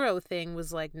zero thing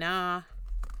was like, nah,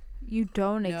 You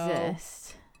don't No.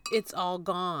 exist. it's all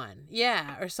gone.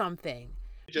 Yeah, or something.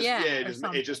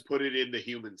 It just put it in the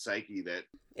human psyche that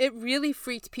It really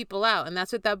freaked people out, and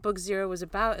that's what that book Zero was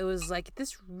about. It was like,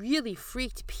 this really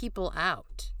freaked people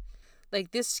out.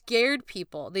 Like, this scared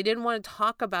people. They didn't want to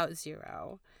talk about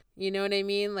zero. You know what I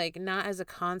mean? Like, not as a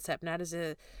concept, not as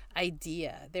a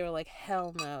idea. They were like,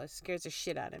 hell no, it scares the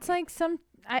shit out of me. It's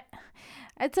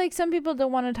like some people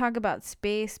don't want to talk about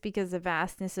space because the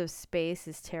vastness of space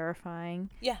is terrifying.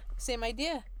 Yeah, same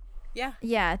idea. Yeah.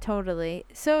 Yeah, totally.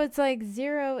 So it's like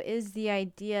zero is the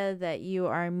idea that you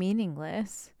are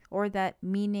meaningless, or that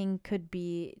meaning could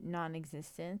be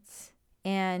non-existence.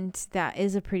 And that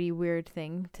is a pretty weird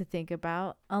thing to think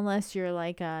about, unless you're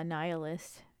like a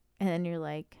nihilist and then you're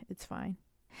like, it's fine.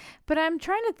 But I'm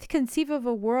trying to conceive of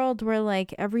a world where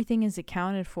like everything is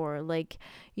accounted for. Like,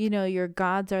 your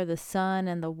gods are the sun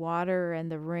and the water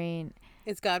and the rain.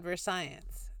 It's God versus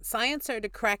science. Science started to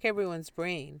crack everyone's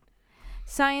brain.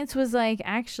 Science was like,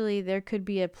 actually, there could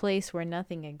be a place where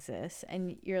nothing exists.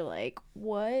 And you're like,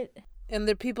 what? And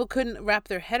the people couldn't wrap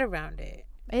their head around it.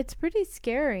 It's pretty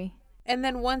scary. And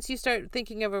then once you start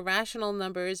thinking of irrational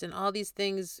numbers and all these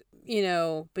things,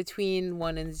 between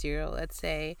 1 and 0, let's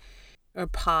say, or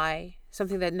pi,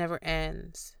 something that never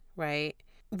ends, right?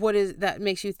 what is that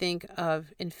makes you think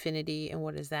of infinity, and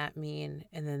what does that mean?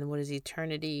 And then what is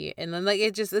eternity? And then like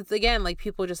it's again like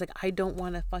people just like, I don't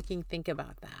want to fucking think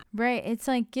about that. Right. It's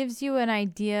like gives you an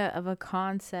idea of a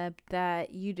concept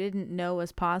that you didn't know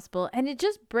was possible. And it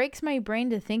just breaks my brain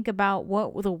to think about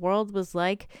what the world was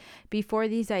like before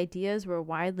these ideas were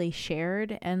widely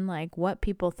shared, and like what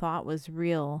people thought was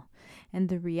real and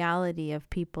the reality of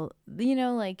people, you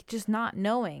know, like just not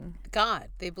knowing. God.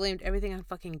 They blamed everything on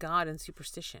fucking God and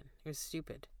superstition. It was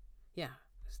stupid. Yeah.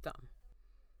 It was dumb.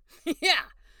 Yeah.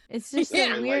 It's just so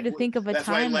Yeah, weird to think of a that's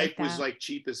time why life like that. was like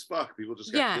cheap as fuck. People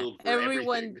just got Yeah, killed for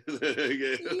everyone-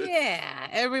 everything. Yeah.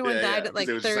 Everyone died at like 'Cause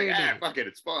it was 30. just like, fuck it,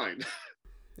 it's fine.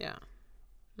 Yeah.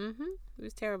 It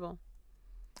was terrible.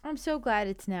 I'm so glad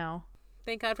it's now.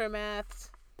 Thank God for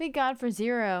maths. Thank God for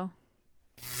zero.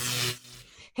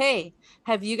 Hey,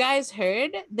 have you guys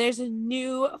heard? There's a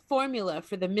new formula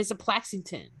for the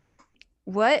Misoplaxington.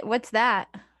 What's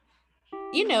that?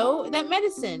 You know, that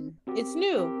medicine. It's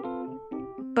new.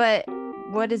 But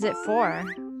what is it for?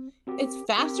 It's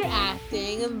faster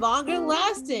acting and longer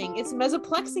lasting. It's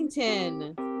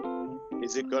Mesoplexington.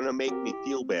 Is it gonna make me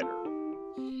feel better?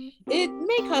 It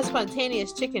may cause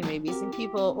spontaneous chicken babies in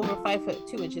people over 5 foot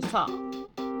 2 inches tall.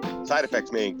 Side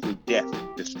effects may include death,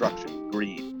 destruction,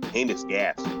 greed, heinous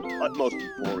gas, utmost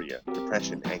euphoria,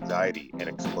 depression, anxiety, and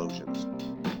explosions.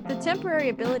 The temporary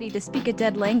ability to speak a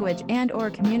dead language and or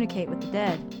communicate with the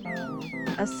dead.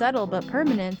 A subtle but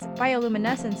permanent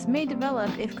bioluminescence may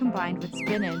develop if combined with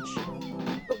spinach.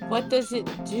 But what does it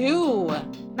do?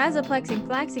 Mesoplexing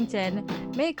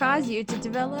Flaxington may cause you to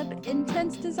develop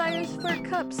intense desires for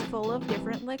cups full of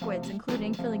different liquids,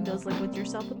 including filling those liquids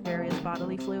yourself with various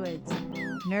bodily fluids.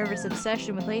 Nervous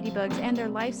obsession with ladybugs and their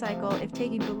life cycle if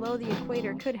taken below the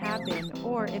equator could happen,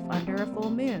 or if under a full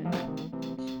moon.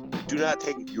 Do not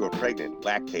take it if you are pregnant,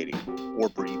 lactating, or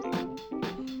breathing.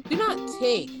 Do not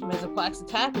take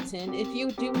Mesoplaxitapitin if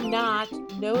you do not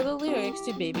know the lyrics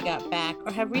to Baby Got Back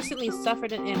or have recently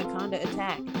suffered an anaconda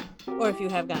attack, or if you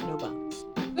have got no bones.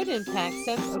 Could impact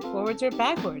sense of forwards or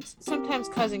backwards, sometimes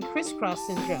causing crisscross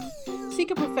syndrome.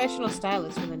 Seek a professional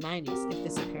stylist from the 90s if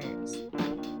this occurs.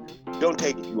 Don't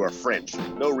take it you are French.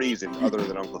 No reason other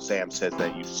than Uncle Sam says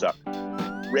that you suck.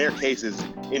 In rare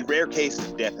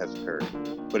cases, death has occurred.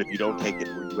 But if you don't take it,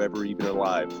 were you ever even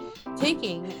alive?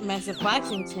 Taking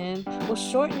Mesoplaxington will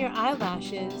shorten your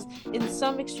eyelashes. In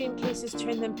some extreme cases,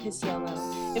 turn them piss yellow.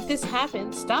 If this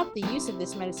happens, stop the use of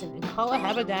this medicine and call a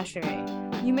haberdashery.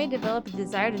 You may develop a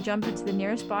desire to jump into the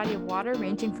nearest body of water,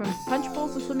 ranging from punch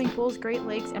bowls to swimming pools, Great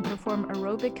Lakes, and perform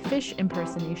aerobic fish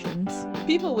impersonations.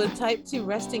 People with type 2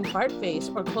 resting fart face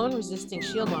or clone-resisting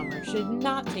shield armor should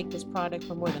not take this product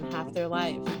for more than half their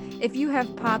life. If you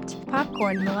have popped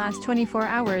popcorn in the last 24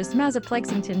 hours,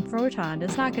 Mesoplexington Proton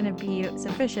is not going to be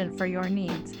sufficient for your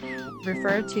needs.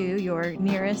 Refer to your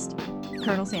nearest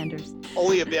Colonel Sanders.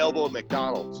 Only available at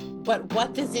McDonald's. But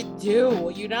what does it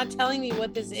do? You're not telling me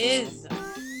what this is.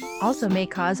 Also may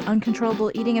cause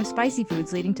uncontrollable eating of spicy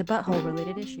foods, leading to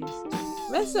butthole-related issues.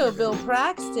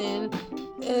 Mesobilpraxton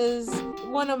is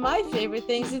one of my favorite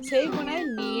things to take when I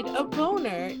need a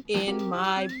boner in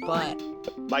my butt.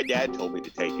 My dad told me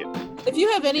to take it. If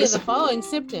you have any of the following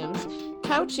symptoms: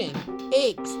 couching,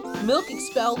 aches, milk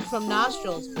expelled from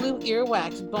nostrils, blue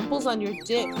earwax, bumples on your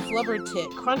dick, flubber tit,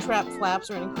 crunch wrap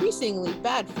flaps, or an increasingly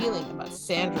bad feeling about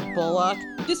Sandra Bullock,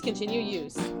 discontinue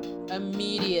use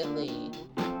immediately.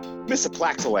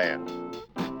 Misoplaxalan.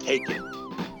 Take it.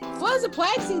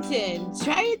 Flazoplaxington,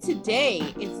 try it today.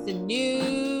 It's the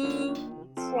new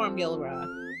formula.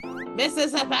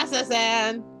 Mrs.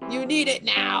 Apasasan, you need it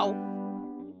now.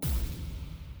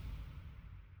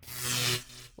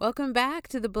 Welcome back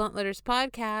to the Blunt Letters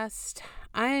Podcast.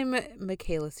 I'm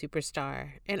Michaela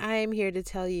Superstar, and I am here to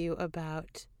tell you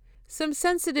about some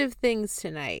sensitive things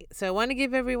tonight. So I want to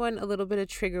give everyone a little bit of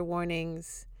trigger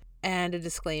warnings and a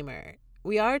disclaimer.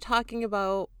 We are talking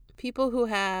about people who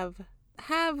have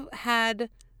had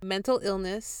mental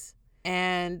illness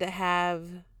and have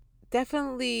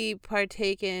definitely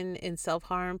partaken in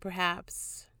self-harm,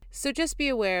 perhaps. So just be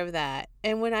aware of that.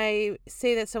 And when I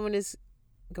say that someone is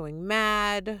going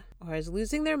mad or is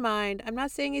losing their mind, I'm not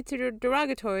saying it's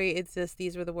derogatory. It's just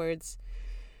these were the words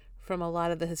from a lot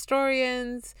of the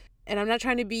historians. And I'm not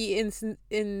trying to be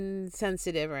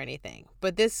insensitive or anything.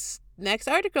 But this next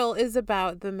article is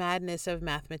about the madness of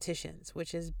mathematicians,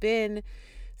 which has been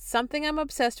something I'm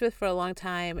obsessed with for a long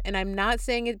time. And I'm not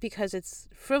saying it because it's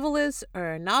frivolous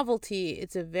or a novelty.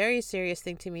 It's a very serious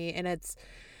thing to me. And it's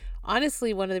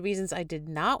honestly one of the reasons I did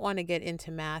not want to get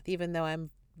into math, even though I'm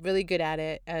really good at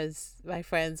it, as my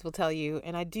friends will tell you.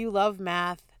 And I do love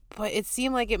math. but it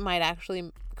seemed like it might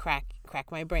actually crack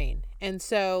my brain. And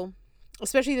so,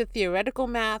 especially the theoretical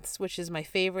maths, which is my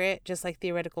favorite, just like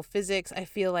theoretical physics, I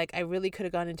feel like I really could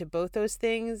have gone into both those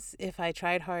things if I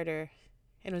tried harder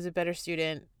and was a better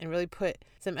student and really put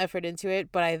some effort into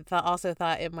it. But I also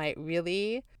thought it might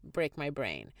really break my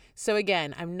brain. So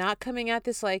again, I'm not coming at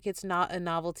this like it's not a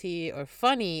novelty or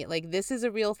funny. Like, this is a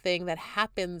real thing that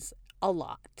happens a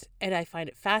lot. And I find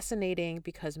it fascinating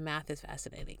because math is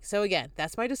fascinating. So again,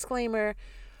 that's my disclaimer.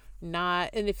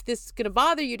 And if this is going to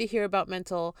bother you to hear about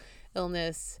mental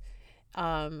illness,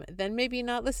 then maybe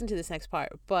not listen to this next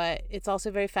part. But it's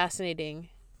also very fascinating.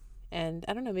 And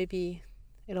I don't know, maybe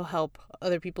it'll help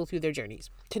other people through their journeys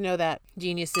to know that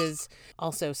geniuses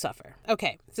also suffer.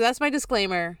 Okay, so that's my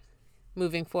disclaimer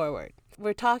moving forward.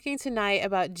 We're talking tonight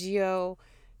about Geo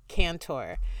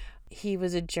Cantor. He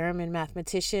was a German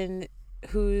mathematician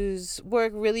whose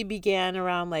work really began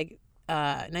around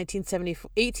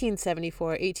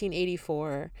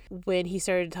 1884, when he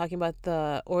started talking about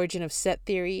the origin of set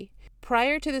theory.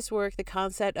 Prior to this work, the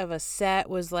concept of a set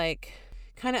was like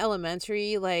kind of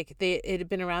elementary. Like, it had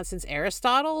been around since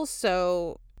Aristotle,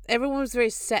 so everyone was very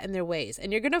set in their ways.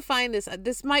 And you're going to find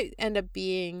this might end up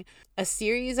being a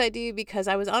series I do, because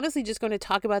I was honestly just going to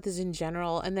talk about this in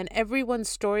general, and then everyone's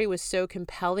story was so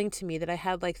compelling to me that I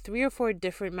had like 3 or 4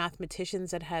 different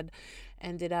mathematicians that had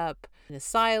ended up in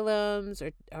asylums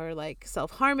or like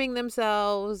self-harming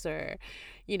themselves, or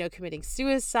committing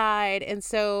suicide. And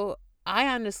so I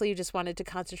honestly just wanted to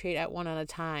concentrate at one at a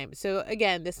time. So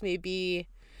again, this may be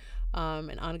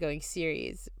an ongoing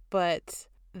series, but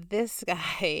this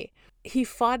guy, he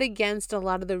fought against a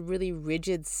lot of the really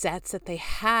rigid sets that they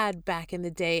had back in the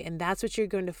day. And that's what you're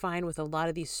going to find with a lot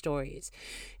of these stories,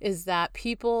 is that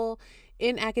people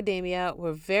in academia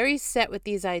were very set with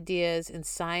these ideas in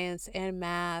science and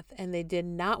math, and they did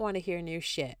not want to hear new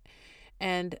shit.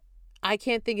 And I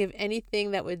can't think of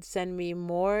anything that would send me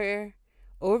more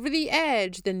over the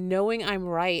edge than knowing I'm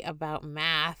right about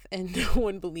math and no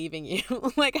one believing you.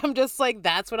 Like, I'm just like,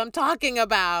 that's what I'm talking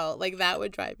about. Like, that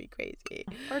would drive me crazy.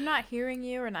 Or not hearing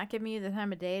you, or not giving you the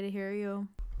time of day to hear you.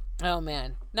 Oh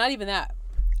man, not even that,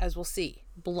 as we'll see,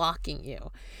 blocking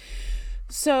you.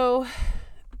 So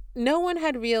no one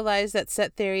had realized that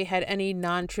set theory had any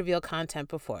non-trivial content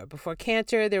before. Before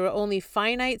Cantor, there were only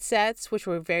finite sets, which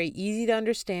were very easy to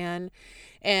understand,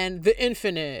 and the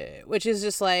infinite, which is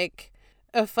just like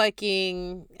a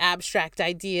fucking abstract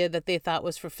idea that they thought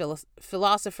was for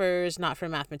philosophers, not for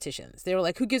mathematicians. They were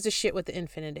like, who gives a shit what the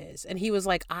infinite is? And he was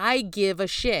like, I give a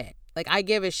shit. Like, I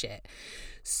give a shit.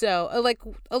 So, like,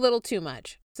 a little too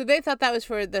much. So they thought that was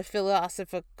for the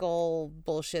philosophical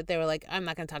bullshit. They were like, I'm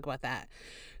not going to talk about that.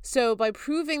 So by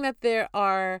proving that there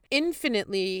are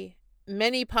infinitely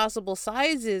many possible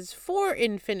sizes for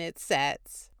infinite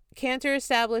sets, Cantor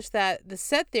established that the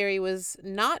set theory was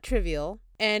not trivial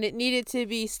and it needed to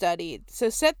be studied.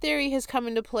 So set theory has come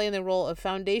into play in the role of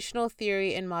foundational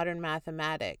theory in modern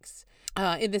mathematics,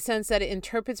 in the sense that it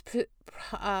interprets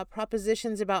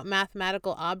propositions about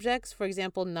mathematical objects, for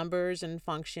example, numbers and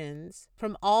functions,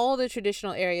 from all the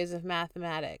traditional areas of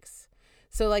mathematics.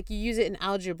 So like you use it in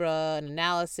algebra and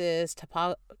analysis,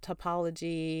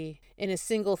 topology, in a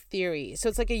single theory. So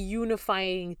it's like a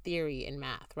unifying theory in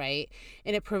math, right?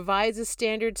 And it provides a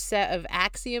standard set of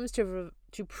axioms to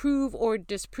prove or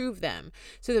disprove them.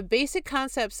 So the basic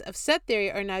concepts of set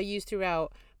theory are now used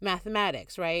throughout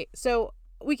mathematics, right? So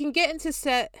we can get into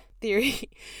set theory,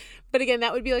 but again,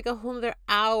 that would be like a whole other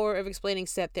hour of explaining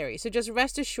set theory. So just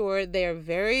rest assured they are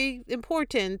very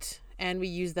important and we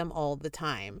use them all the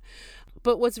time.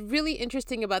 But what's really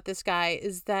interesting about this guy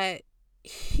is that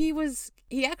he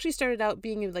actually started out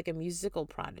being like a musical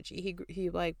prodigy. He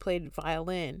like played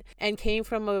violin and came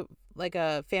from a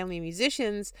family of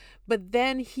musicians, but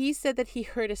then he said that he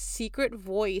heard a secret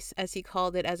voice, as he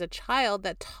called it, as a child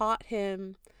that taught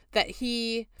him that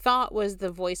he thought was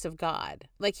the voice of God.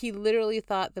 Like, he literally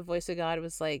thought the voice of God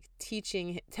was like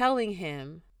telling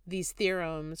him these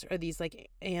theorems or these like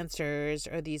answers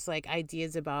or these like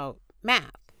ideas about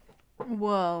math.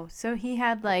 Whoa, so he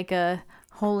had like a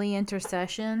holy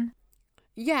intercession?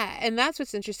 Yeah, and that's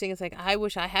what's interesting. It's like, I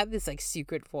wish I had this like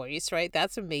secret voice, right?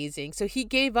 That's amazing. So he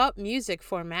gave up music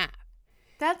for math.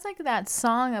 That's like that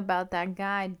song about that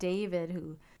guy David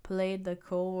who played the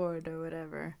chord or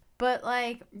whatever. But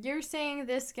like, you're saying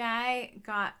this guy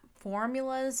got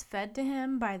formulas fed to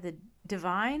him by the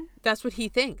divine? That's what he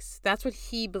thinks. That's what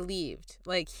he believed.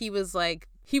 Like, he was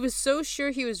so sure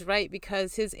he was right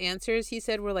because his answers, he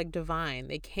said, were like divine.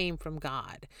 They came from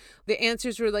God. The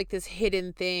answers were like this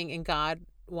hidden thing and God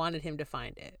wanted him to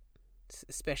find it.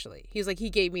 especially. He was like, he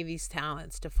gave me these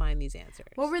talents to find these answers.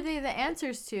 What were they the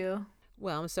answers to?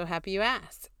 Well, I'm so happy you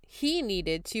asked. He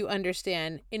needed to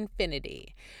understand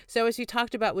infinity. So as we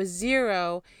talked about with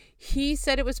zero, he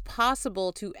said it was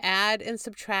possible to add and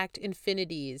subtract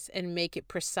infinities and make it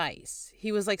precise.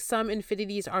 He was like, some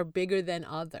infinities are bigger than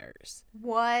others.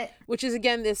 What? Which is,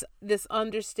 again, this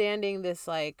understanding, this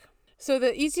like... So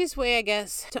the easiest way, I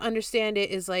guess, to understand it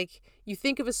is like, you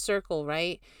think of a circle,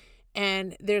 right?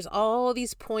 And there's all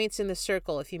these points in the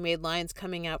circle. If you made lines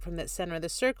coming out from that center of the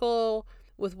circle...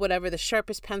 with whatever the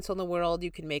sharpest pencil in the world,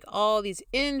 you can make all these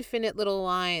infinite little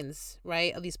lines,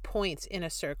 right, of these points in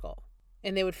a circle.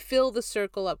 And they would fill the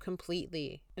circle up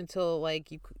completely until,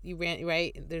 like, you ran,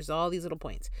 right? There's all these little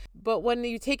points. But when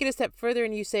you take it a step further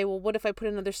and you say, well, what if I put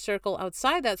another circle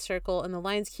outside that circle and the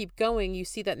lines keep going, you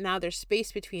see that now there's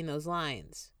space between those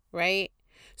lines, right?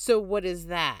 So what is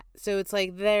that? So it's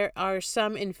like there are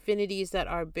some infinities that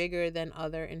are bigger than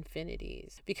other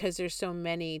infinities because there's so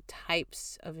many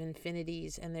types of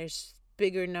infinities and there's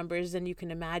bigger numbers than you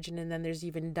can imagine. And then there's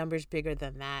even numbers bigger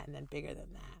than that and then bigger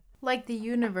than that. Like the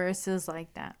universe is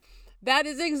like that. That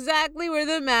is exactly where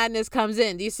the madness comes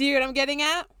in. Do you see what I'm getting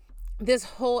at? This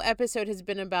whole episode has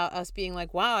been about us being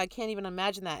like, wow, I can't even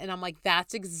imagine that. And I'm like,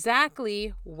 that's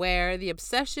exactly where the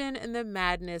obsession and the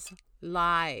madness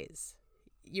lies.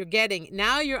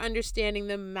 You're understanding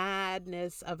the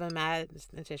madness of a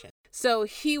mathematician. So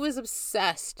he was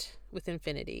obsessed with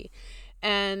infinity.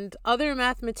 And other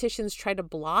mathematicians tried to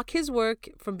block his work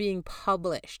from being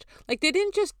published. Like, they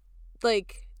didn't just,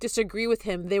 like, disagree with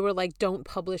him. They were like, don't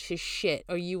publish his shit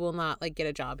or you will not, like, get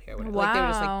a job here. Wow. Like, they were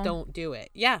just like, don't do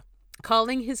it. Yeah.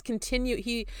 Calling his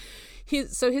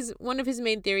one of his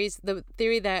main theories, the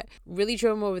theory that really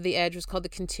drove him over the edge, was called the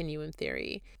continuum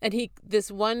theory. And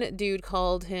this one dude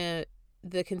called him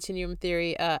the continuum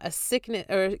theory a sickness,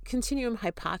 or continuum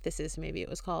hypothesis, maybe it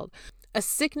was called. A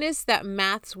sickness that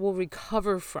maths will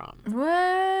recover from.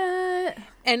 What?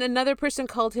 And another person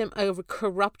called him a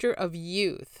corrupter of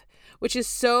youth, which is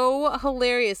so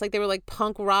hilarious. Like, they were like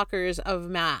punk rockers of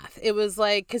math. It was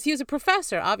like, because he was a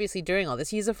professor, obviously, during all this.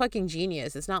 He's a fucking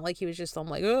genius. It's not like he was just some,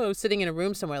 like, sitting in a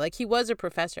room somewhere. Like, he was a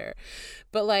professor.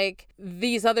 But, like,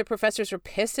 these other professors were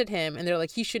pissed at him, and they're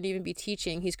like, he shouldn't even be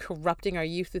teaching. He's corrupting our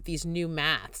youth with these new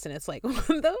maths. And it's like, what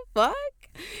the fuck?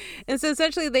 And so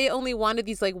essentially they only wanted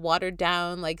these, like, watered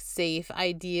down, like, safe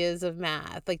ideas of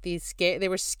math. Like, they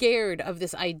were scared of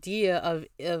this idea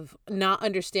of not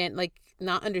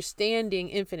understanding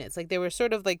infinites. Like, they were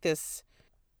sort of like this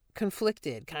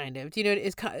conflicted kind of, you know,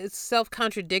 it's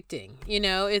self-contradicting, you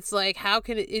know. It's like, how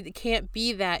can it can't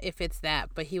be that if it's that,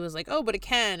 but he was like, oh, but it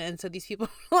can. And so these people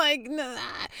are like, nah.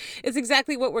 It's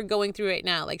exactly what we're going through right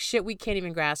now. Like, shit we can't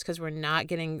even grasp because we're not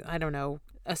getting, I don't know,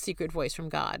 a secret voice from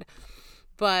God.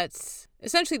 But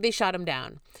essentially they shot him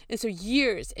down. And so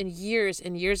years and years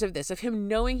and years of this, of him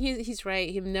knowing he's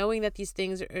right, him knowing that these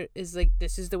things is like,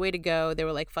 this is the way to go, they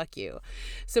were like, fuck you.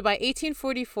 So by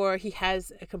 1844, he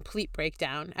has a complete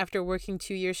breakdown after working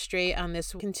 2 years straight on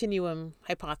this continuum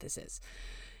hypothesis.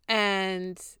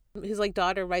 And his, like,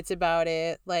 daughter writes about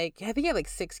it. Like, I think he had, like,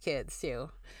 6 kids, too.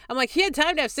 I'm like, he had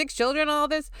time to have 6 children, all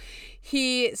this?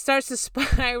 He starts to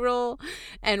spiral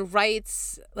and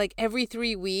writes, like, every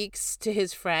 3 weeks to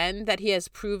his friend that he has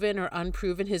proven or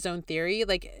unproven his own theory.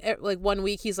 Like 1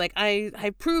 week, he's like,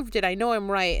 I proved it. I know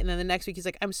I'm right. And then the next week, he's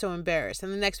like, I'm so embarrassed.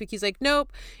 And the next week, he's like,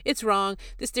 nope, it's wrong.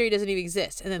 This theory doesn't even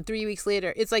exist. And then 3 weeks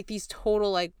later, it's like these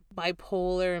total, like,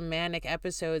 bipolar and manic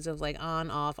episodes of, like, on,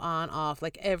 off,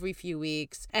 like, every few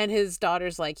weeks. And his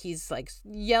daughter's like, he's, like,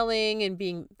 yelling and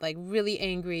being, like, really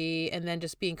angry and then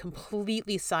just being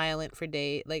completely silent for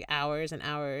like, hours and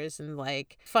hours. And,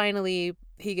 like, finally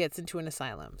he gets into an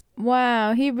asylum.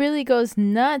 Wow, he really goes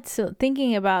nuts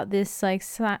thinking about this, like,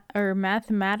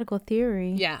 mathematical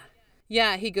theory.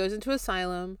 Yeah, he goes into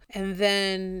asylum and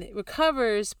then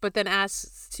recovers, but then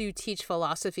asks to teach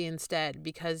philosophy instead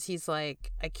because he's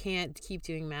like, I can't keep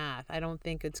doing math. I don't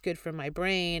think it's good for my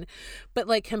brain. But,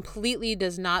 like, completely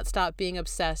does not stop being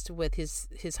obsessed with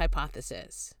his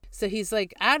hypothesis. So he's,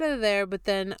 like, out of there, but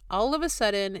then all of a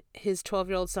sudden his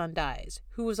 12-year-old son dies,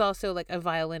 who was also, like, a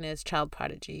violinist, child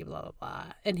prodigy, blah, blah, blah.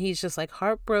 And he's just, like,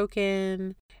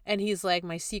 heartbroken. And he's like,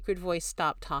 my secret voice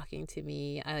stopped talking to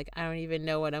me. I don't even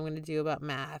know what I'm going to do about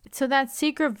math. So that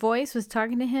secret voice was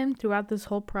talking to him throughout this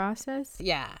whole process?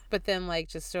 Yeah. But then, like,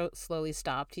 just so slowly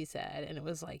stopped, he said. And it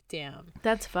was like, damn.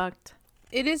 That's fucked.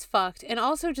 It is fucked. And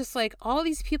also just like all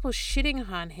these people shitting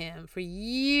on him for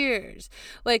years.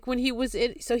 Like when he was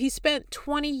so he spent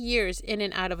 20 years in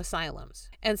and out of asylums.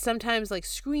 And sometimes like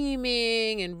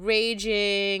screaming and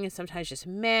raging, and sometimes just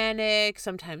manic,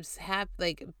 sometimes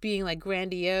like being like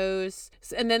grandiose.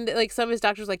 And then like some of his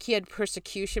doctors like he had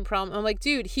persecution problem. I'm like,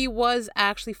 dude, he was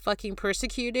actually fucking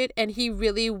persecuted, and he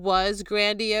really was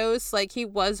grandiose. Like he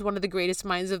was one of the greatest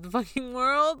minds of the fucking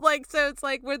world. Like, so it's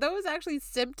like, were those actually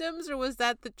symptoms, or was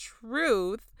that the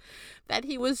truth that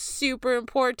he was super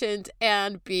important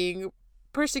and being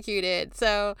persecuted?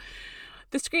 So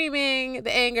the screaming,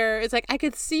 the anger, it's like I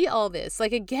could see all this.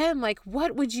 Like, again, like,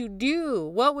 what would you do?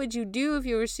 What would you do if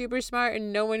you were super smart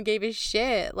and no one gave a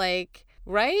shit? Like,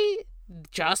 right?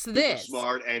 Just this. Super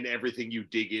smart, and everything you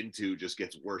dig into just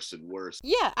gets worse and worse.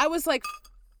 Yeah, I was like,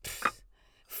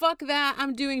 fuck that.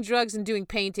 I'm doing drugs and doing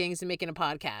paintings and making a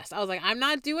podcast. I was like, I'm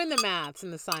not doing the maths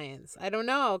and the science. I don't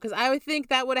know, because I would think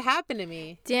that would have happened to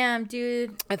me. Damn,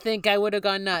 dude. I think I would have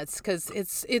gone nuts, because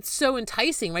it's so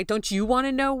enticing, right? Don't you want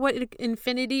to know what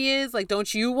infinity is? Like,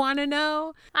 don't you want to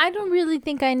know? I don't really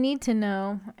think I need to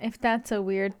know, if that's a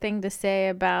weird thing to say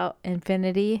about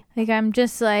infinity. Like, I'm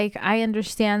just like, I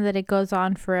understand that it goes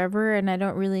on forever, and I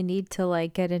don't really need to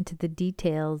like get into the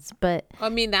details, but I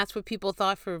mean, that's what people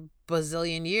thought for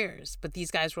bazillion years, but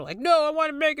these guys were like, no, I want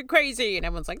to make it crazy, and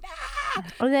everyone's like, ah.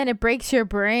 Or then it breaks your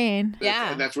brain.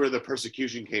 Yeah. And that's where the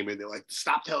persecution came in. They're like,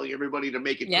 stop telling everybody to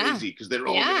make it Yeah. crazy, because they're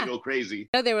all Yeah. gonna go crazy.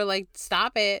 No, they were like,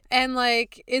 stop it. And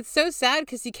like, it's so sad,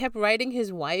 because he kept writing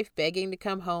his wife begging to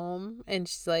come home, and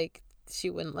she's like, she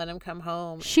wouldn't let him come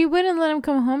home. She wouldn't let him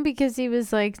come home because he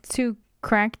was like too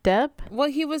cracked up. Well,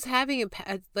 he was having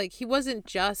like, he wasn't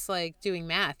just like doing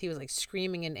math, he was like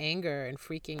screaming in anger and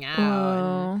freaking out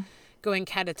and going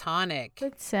catatonic.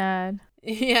 That's sad.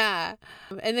 Yeah.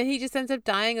 And then he just ends up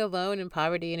dying alone in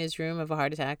poverty in his room of a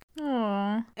heart attack.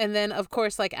 Aww. And then, of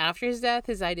course, like after his death,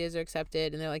 his ideas are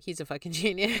accepted, and they're like, he's a fucking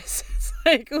genius. It's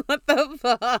like, what the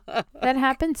fuck? That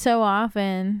happens so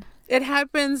often. It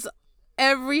happens.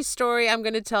 Every story I'm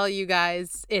going to tell you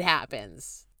guys, it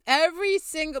happens. Every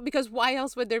single, because why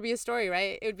else would there be a story,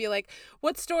 right? It would be like,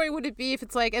 what story would it be if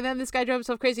it's like, and then this guy drove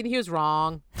himself crazy and he was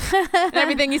wrong. And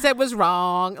everything he said was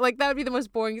wrong. Like, that would be the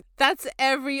most boring. That's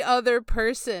every other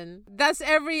person. That's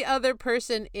every other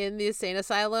person in the insane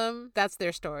asylum. That's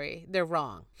their story. They're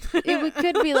wrong.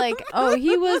 Could be like, oh,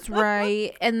 he was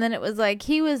right. And then it was like,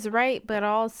 he was right, but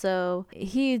also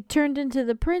he turned into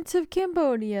the Prince of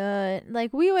Cambodia.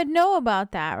 Like, we would know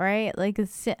about that, right? Like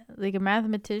a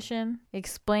mathematician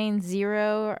explains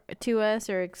zero to us,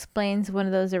 or explains one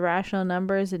of those irrational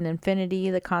numbers and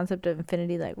infinity, the concept of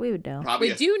infinity. Like, we would know. Probably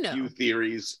We do know. few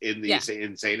theories in the Yeah.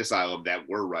 insane asylum that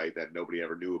were right that nobody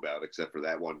ever knew about, except for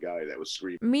that one guy that was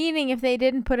screaming. Meaning, if they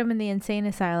didn't put him in the insane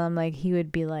asylum, like, he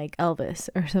would be like Elvis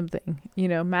or something, you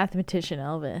know, mathematician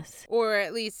Elvis. Or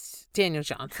at least Daniel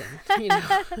Johnson, you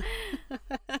know.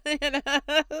 You know?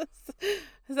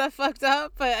 Is that fucked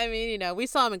up? But I mean, you know, we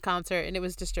saw him in concert and it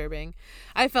was disturbing.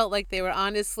 I felt like they were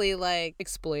honestly like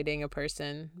exploiting a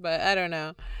person, but I don't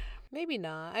know. Maybe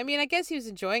not. I mean, I guess he was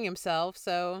enjoying himself,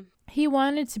 so. He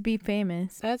wanted to be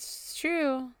famous. That's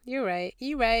true. You're right.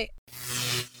 You're right.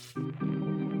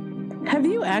 Have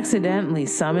you accidentally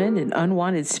summoned an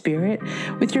unwanted spirit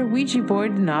with your Ouija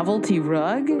board novelty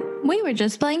rug? We were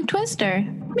just playing Twister.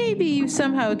 Maybe you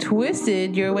somehow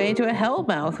twisted your way into a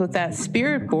hellmouth with that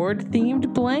spirit board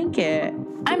themed blanket.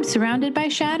 I'm surrounded by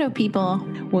shadow people.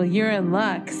 Well, you're in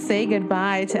luck. Say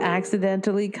goodbye to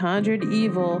accidentally conjured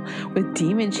evil with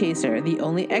Demon Chaser, the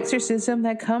only exorcism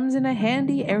that comes in a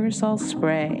handy aerosol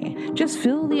spray. Just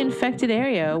fill the infected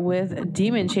area with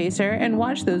Demon Chaser and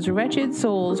watch those wretched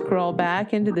souls crawl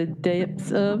back into the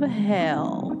depths of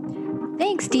hell.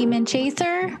 Thanks, Demon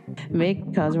Chaser. May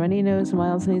cause runny nose,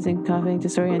 mild sneezing, coughing,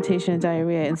 disorientation, and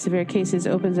diarrhea. In severe cases,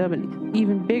 opens up an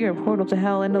even bigger portal to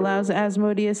hell and allows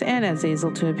Asmodeus and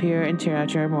Azazel to appear and tear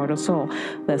out your immortal soul.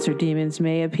 Lesser demons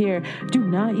may appear. Do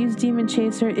not use Demon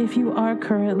Chaser if you are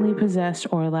currently possessed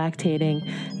or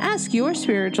lactating. Ask your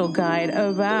spiritual guide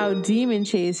about Demon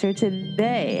Chaser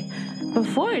today,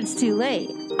 before it's too late.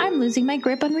 I'm losing my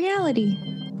grip on reality.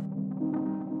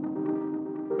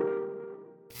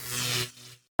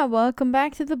 Welcome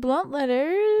back to the Blunt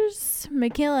Letters.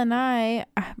 Michaela and I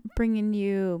are bringing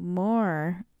you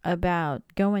more about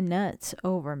going nuts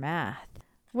over math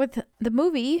with the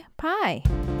movie Pi.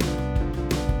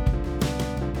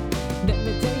 Let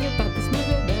me tell you about this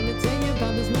movie. Let me tell you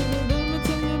about this movie. Let me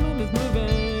tell you about this movie.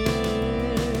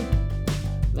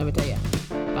 Let me tell you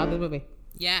about this movie.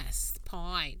 Yes,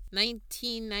 Pi,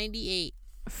 1998.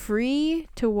 Free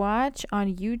to watch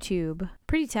on YouTube.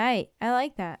 Pretty tight. I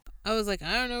like that.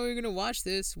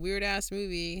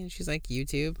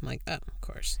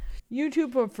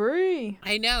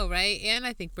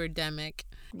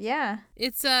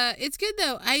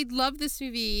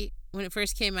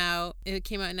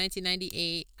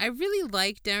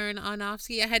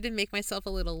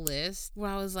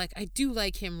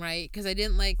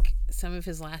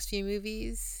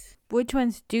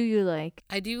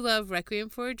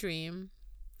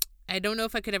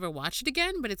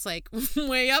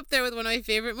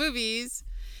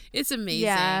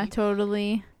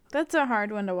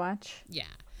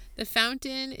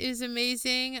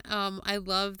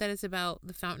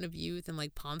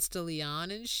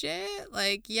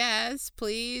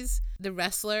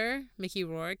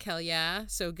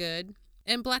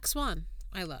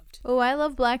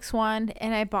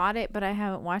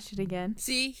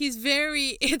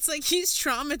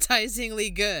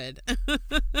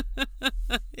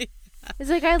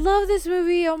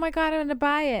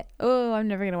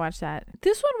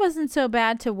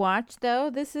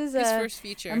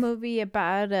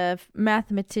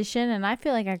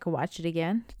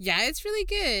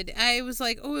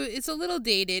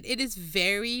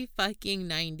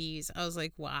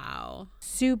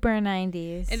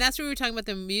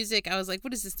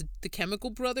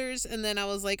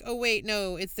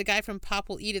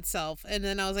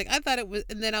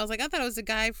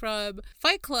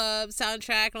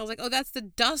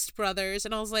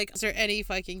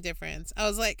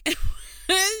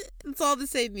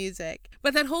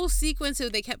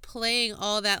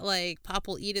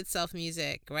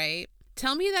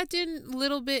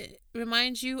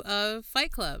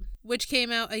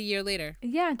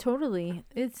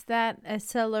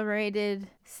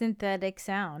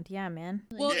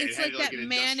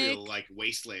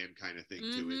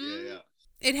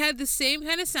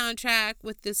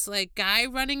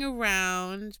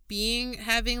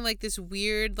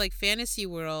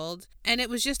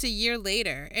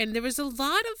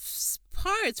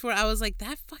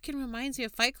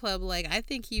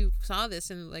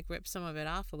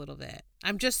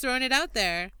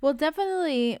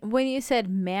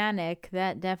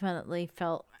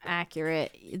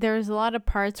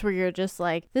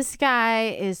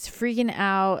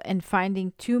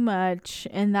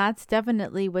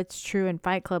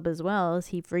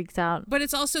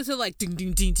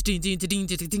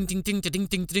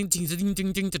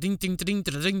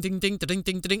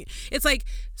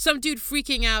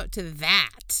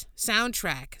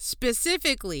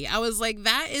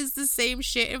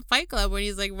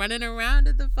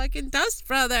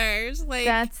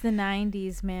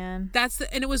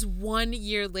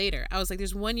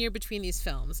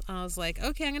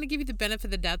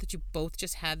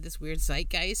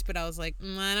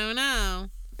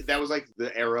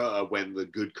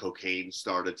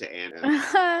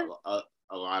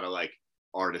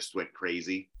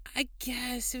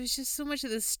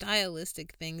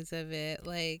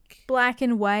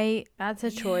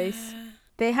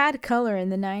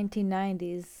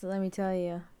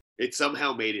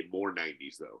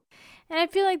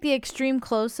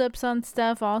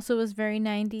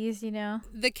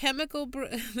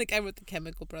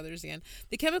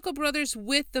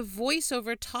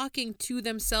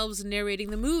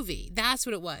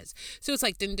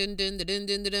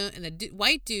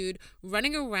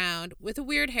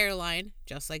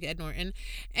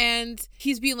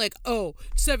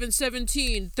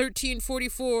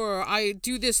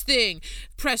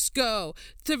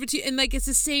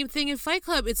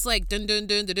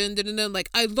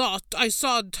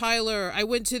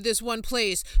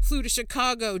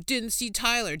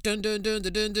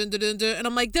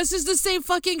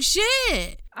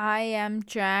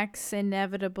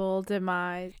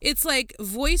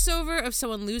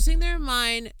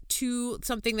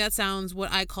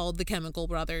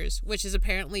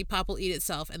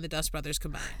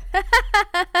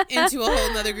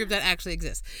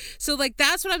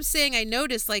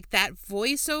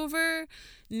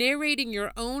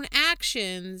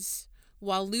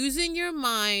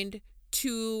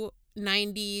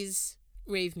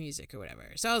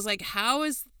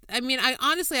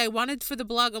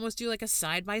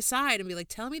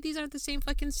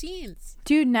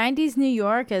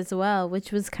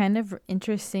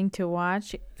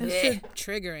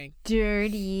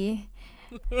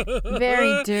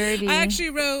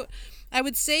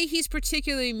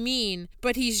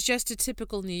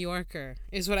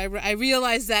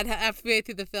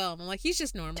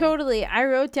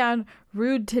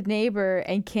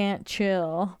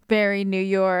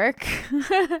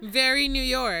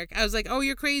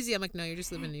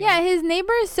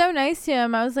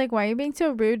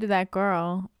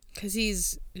 Because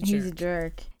he's a jerk. He's a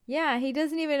jerk. Yeah, he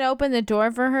doesn't even open the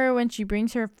door for her when she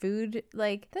brings her food.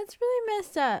 Like, that's really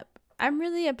messed up. I'm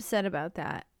really upset about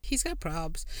that. He's got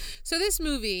probs. So this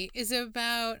movie is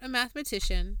about a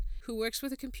mathematician who works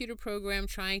with a computer program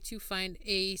trying to find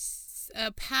a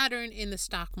pattern in the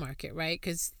stock market, right?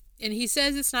 And he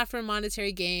says it's not for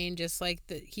monetary gain, just like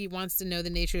he wants to know the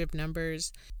nature of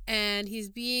numbers. And he's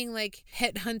being like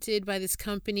headhunted by this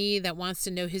company that wants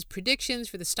to know his predictions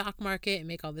for the stock market and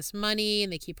make all this money,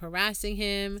 and they keep harassing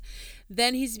him.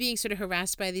 Then he's being sort of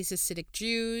harassed by these Hasidic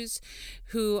Jews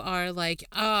who are like,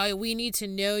 oh, we need to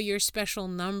know your special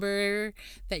number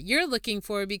that you're looking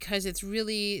for because it's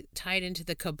really tied into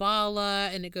the Kabbalah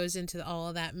and it goes into all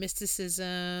of that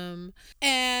mysticism.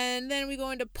 And then we go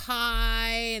into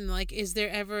pi and like, is there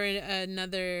ever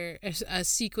another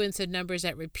sequence of numbers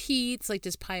that repeats? Like,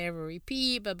 does pi ever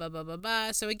repeat? Blah, blah, blah, blah,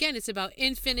 blah. So again, it's about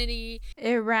infinity.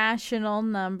 Irrational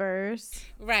numbers.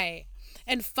 Right.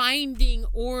 And finding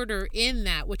order in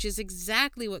that, which is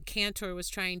exactly what Cantor was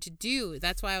trying to do.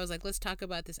 That's why I was like, let's talk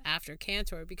about this after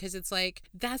Cantor, because it's like,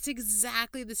 that's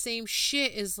exactly the same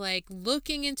shit as like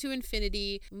looking into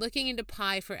infinity, looking into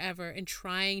pi forever, and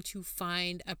trying to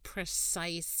find a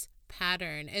precise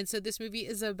pattern. And so this movie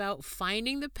is about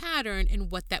finding the pattern and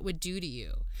what that would do to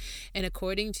you. And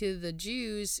according to the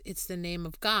Jews, it's the name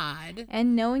of God.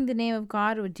 And knowing the name of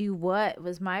God would do what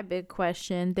was my big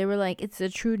question. They were like, it's the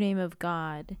true name of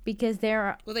God. Because there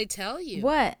are... Well, they tell you.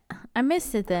 What? I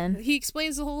missed it then. He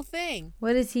explains the whole thing.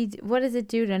 What does it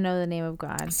do to know the name of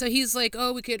God? So he's like,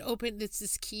 oh, we could open, it's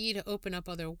this key to open up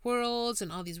other worlds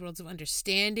and all these worlds of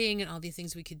understanding and all these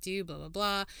things we could do, blah, blah,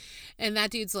 blah. And that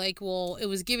dude's like, well, it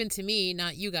was given to me,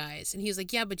 not you guys. And he's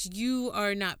like, yeah, but you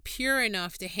are not pure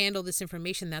enough to handle this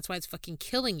information. That's why it's fucking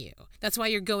killing you. That's why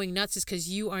you're going nuts, is because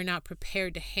you are not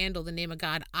prepared to handle the name of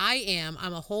God. I am.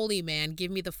 I'm a holy man.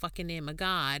 Give me the fucking name of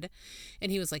God.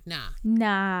 And he was like, nah.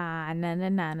 Nah.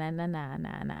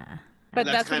 But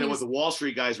that's kind of what the Wall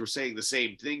Street guys were saying, the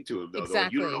same thing to him, though. Exactly. They're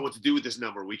like, you don't know what to do with this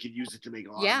number. We can use it to make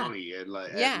a lot of money. And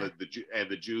like, and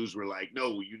the Jews were like,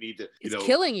 no, you need to. It's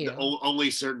killing you.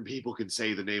 Only certain people can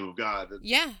say the name of God.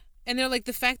 Yeah. And they're like,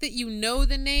 the fact that you know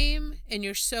the name and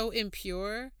you're so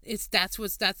impure, that's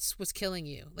what's killing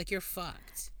you. Like, you're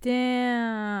fucked.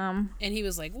 Damn. And he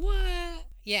was like, what?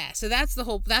 Yeah, so that's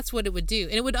what it would do.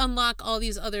 And it would unlock all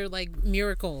these other, like,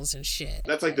 miracles and shit.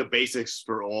 That's like the basics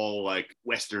for all, like,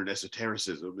 Western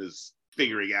esotericism is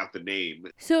figuring out the name.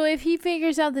 So if he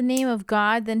figures out the name of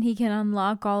God, then he can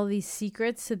unlock all these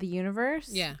secrets to the universe?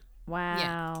 Yeah. Wow.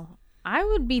 Yeah. I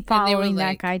would be following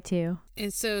that guy too.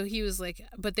 And so he was like,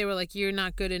 but they were like, you're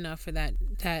not good enough for that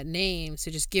name, so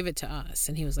just give it to us.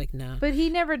 And he was like, no. But he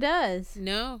never does.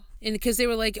 No. And because they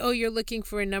were like, oh, you're looking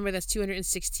for a number that's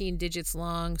 216 digits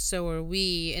long, so are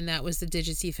we. And that was the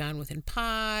digits he found within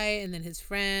pi. And then his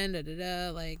friend,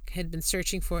 had been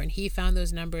searching for it, and he found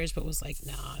those numbers, but was like,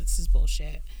 nah, this is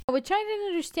bullshit. Which I didn't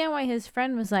understand why his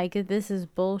friend was like, this is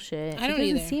bullshit. I don't either. It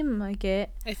either. doesn't seem like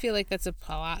it. I feel like that's a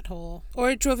plot hole.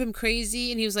 Or it drove him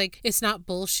crazy, and he was like, it's not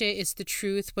bullshit, it's the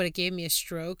truth, but it gave me a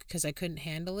stroke because I couldn't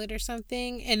handle it or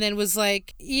something. And then was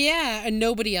like, yeah, and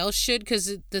nobody else should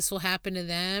because this will happen to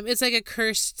them. It's like a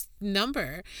cursed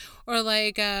number. Or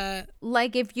like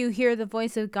if you hear the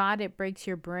voice of God, it breaks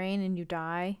your brain and you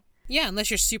die. Yeah, unless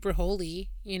you're super holy,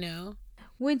 you know.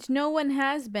 Which no one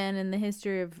has been in the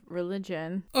history of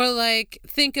religion. Or like,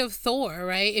 think of Thor,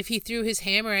 right? If he threw his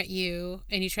hammer at you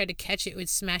and you tried to catch it, it would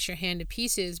smash your hand to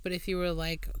pieces. But if you were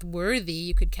like worthy,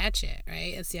 you could catch it,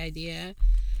 right? That's the idea.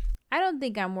 I don't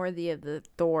think I'm worthy of the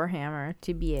Thor hammer,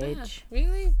 TBH.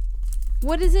 Really?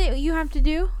 What is it you have to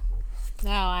do?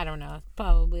 No, I don't know.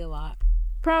 Probably a lot.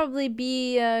 Probably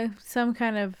be some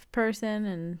kind of person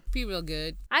and be real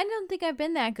good. I don't think I've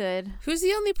been that good. Who's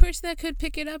the only person that could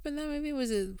pick it up in that movie?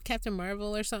 Was it Captain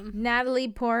Marvel or something? Natalie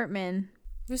Portman.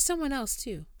 There's someone else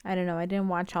too. I don't know. I didn't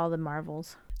watch all the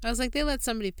Marvels. I was like, they let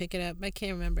somebody pick it up. I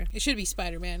can't remember. It should be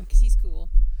Spider-Man because he's cool.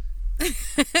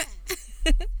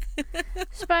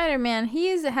 Spider-Man, he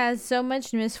has so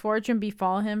much misfortune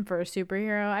befall him for a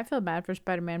superhero. I feel bad for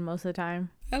Spider-Man most of the time.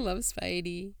 I love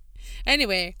Spidey.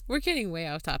 Anyway, we're getting way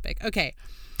off topic. Okay.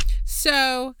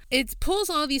 So it pulls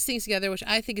all these things together, which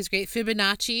I think is great.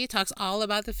 Fibonacci talks all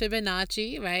about the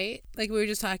Fibonacci, right? Like we were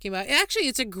just talking about. Actually,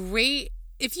 it's a great,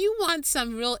 if you want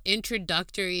some real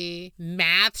introductory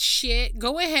math shit,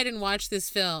 go ahead and watch this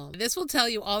film. This will tell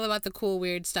you all about the cool,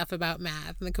 weird stuff about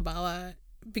math and the Kabbalah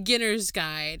beginner's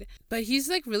guide. But he's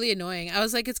like really annoying. I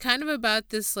was like, it's kind of about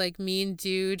this like mean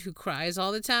dude who cries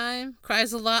all the time,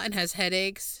 cries a lot and has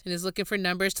headaches and is looking for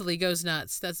numbers till he goes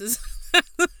nuts. That's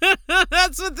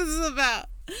what this is about.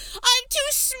 I'm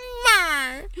too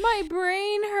smart. My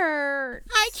brain hurts.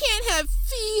 I can't have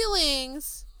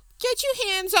feelings. Get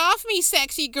your hands off me,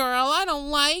 sexy girl. I don't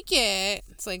like it.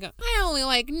 It's like, I only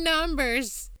like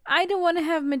numbers. I don't want to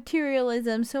have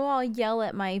materialism, so I'll yell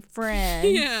at my friends.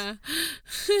 Yeah.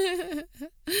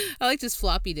 I liked his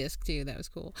floppy disk, too. That was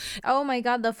cool. Oh my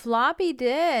god, the floppy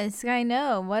disk. I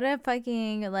know. What a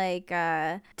fucking,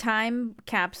 time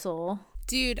capsule.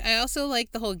 Dude, I also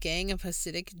like the whole gang of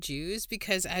Hasidic Jews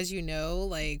because, as you know,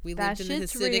 like, we lived in the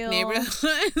shit's Hasidic real.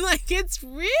 neighborhood. Like, it's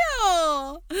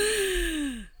real.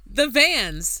 The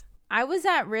vans. I was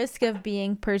at risk of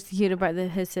being persecuted by the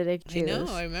Hasidic Jews. I know,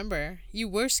 I remember. You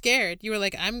were scared. You were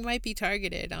like, I might be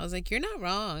targeted. I was like, you're not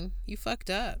wrong. You fucked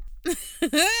up.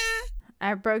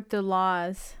 I broke the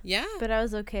laws. Yeah. But I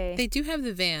was okay. They do have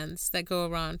the vans that go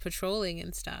around patrolling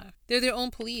and stuff. They're their own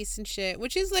police and shit,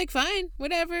 which is like fine,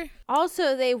 whatever.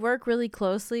 Also, they work really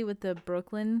closely with the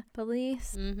Brooklyn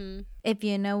police. Mm-hmm. If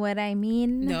you know what I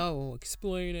mean. No,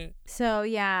 explain it. So,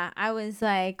 yeah, I was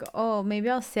like, oh, maybe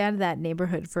I'll stay out of that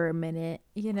neighborhood for a minute,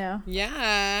 you know?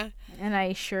 Yeah. And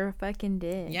I sure fucking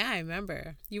did. Yeah, I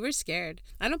remember. You were scared.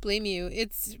 I don't blame you.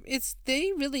 It's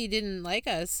they really didn't like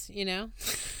us, you know?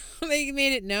 They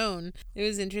made it known. It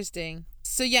was interesting.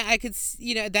 So yeah, I could,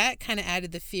 that kind of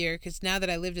added the fear because now that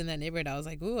I lived in that neighborhood, I was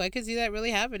like, ooh, I could see that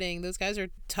really happening. Those guys are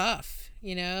tough,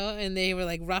 and they were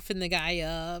like roughing the guy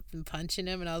up and punching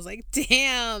him. And I was like,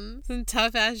 damn, some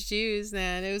tough ass Jews,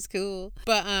 man. It was cool.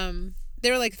 But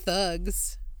they were like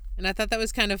thugs. And I thought that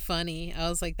was kind of funny. I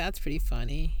was like, that's pretty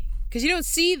funny. Because you don't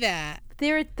see that.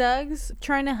 They were thugs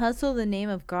trying to hustle the name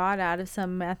of God out of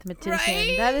some mathematician.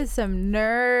 Right? That is some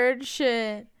nerd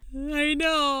shit. I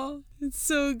know. It's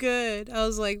so good. I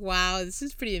was like, wow, this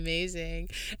is pretty amazing.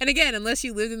 And again, unless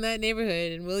you lived in that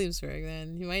neighborhood in Williamsburg,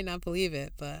 then you might not believe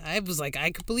it. But I was like,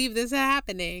 I could believe this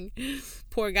happening.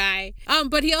 Poor guy.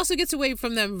 But he also gets away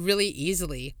from them really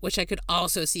easily, which I could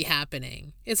also see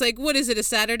happening. It's like, what is it, a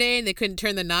Saturday? And they couldn't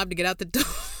turn the knob to get out the door.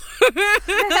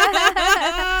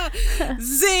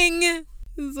 Zing.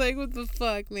 It's like, what the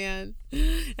fuck, man?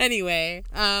 Anyway,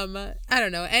 I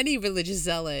don't know. Any religious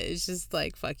zealot is just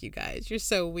like, fuck you guys. You're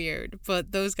so weird.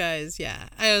 But those guys, yeah.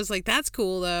 I was like, that's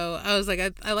cool, though. I was like,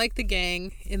 I like the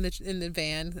gang in the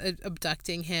van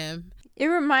abducting him. It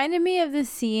reminded me of the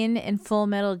scene in Full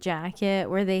Metal Jacket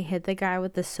where they hit the guy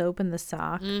with the soap and the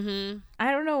sock. Mm-hmm.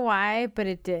 I don't know why, but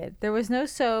it did. There was no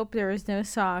soap, there was no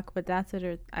sock, but that's what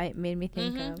it made me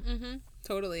think of. Mm-hmm.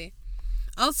 Totally.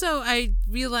 Also, I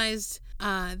realized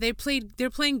they're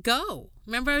playing Go.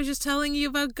 Remember I was just telling you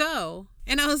about Go?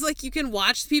 And I was like, you can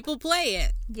watch people play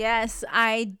it. Yes,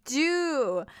 I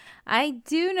do. I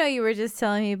do know you were just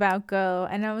telling me about Go.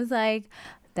 And I was like,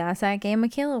 that's that game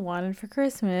Michaela wanted for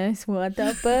Christmas. What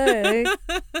the fuck?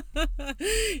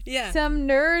 Yeah. Some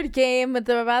nerd game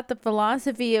about the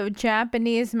philosophy of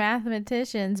Japanese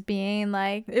mathematicians being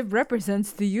like, it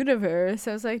represents the universe.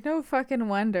 I was like, no fucking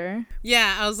wonder.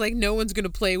 Yeah, I was like, no one's going to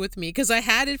play with me. Because I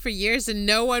had it for years and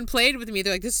no one played with me.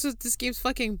 They're like, this game's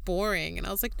fucking boring. And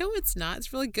I was like, no, it's not.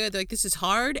 It's really good. They're like, this is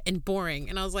hard and boring.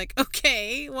 And I was like,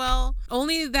 okay, well,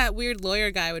 only that weird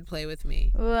lawyer guy would play with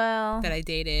me. Well, that I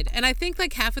dated. And I think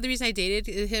like half of the reason I dated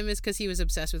him is because he was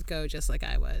obsessed with Go just like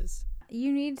I was.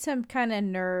 you need some kind of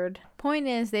nerd. Point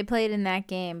is, they played in that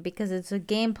game because it's a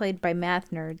game played by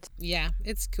math nerds. Yeah,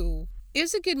 it's cool. It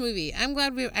was a good movie. I'm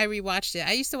glad I rewatched it.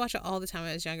 I used to watch it all the time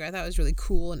when I was younger. I thought it was really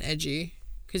cool and edgy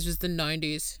because it was the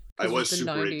 90s. I was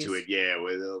super into it, yeah.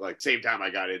 With like same time I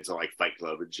got into like Fight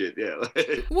Club and shit, yeah.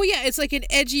 Well, yeah, it's like an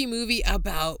edgy movie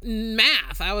about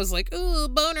math. I was like, ooh,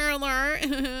 boner alert,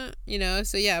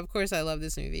 So yeah, of course I love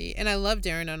this movie, and I love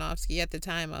Darren Aronofsky at the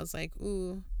time. I was like,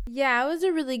 ooh. Yeah, it was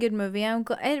a really good movie.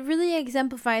 It really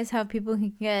exemplifies how people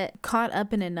can get caught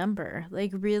up in a number, like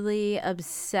really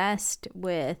obsessed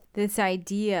with this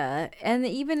idea. And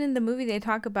even in the movie, they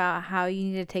talk about how you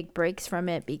need to take breaks from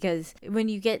it because when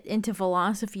you get into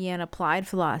philosophy and applied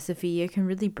philosophy, it can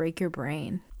really break your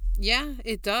brain. Yeah,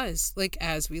 it does, like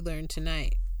as we learned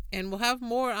tonight. And we'll have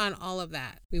more on all of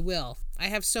that. We will. I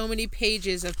have so many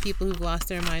pages of people who've lost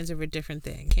their minds over different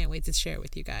things. Can't wait to share it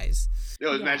with you guys.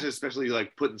 Imagine especially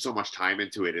like putting so much time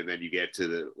into it and then you get to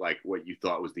the like what you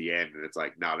thought was the end and it's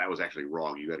like, no, that was actually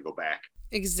wrong. You got to go back.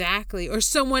 Exactly. Or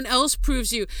someone else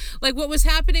proves you. Like what was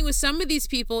happening with some of these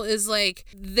people is like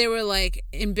they were like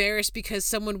embarrassed because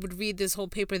someone would read this whole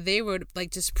paper they wrote,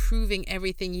 like just proving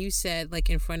everything you said, like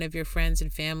in front of your friends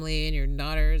and family and your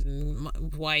daughters and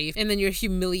wife. And then you're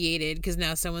humiliated because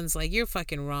now someone's like, you're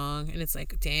fucking wrong. And it's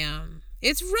like, damn,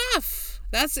 it's rough.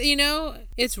 That's,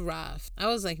 it's rough. I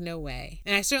was like, no way.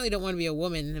 And I certainly don't want to be a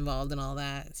woman involved in all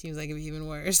that. It seems like it'd be even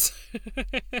worse.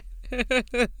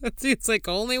 It's like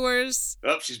only worse.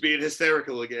 Oh, she's being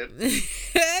hysterical again.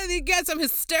 You got some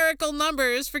hysterical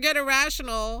numbers. Forget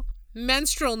irrational.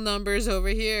 Menstrual numbers over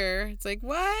here. It's like,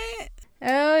 what?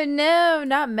 Oh no,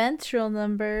 not menstrual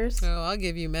numbers. Oh, I'll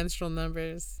give you menstrual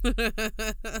numbers.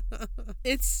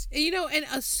 It's, and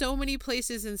so many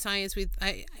places in science.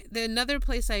 Another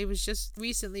place I was just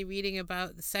recently reading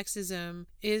about sexism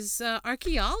is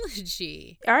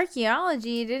archaeology.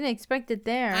 Archaeology, didn't expect it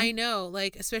there. I know,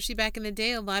 like, especially back in the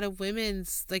day, a lot of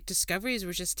women's like discoveries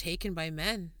were just taken by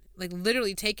men. Like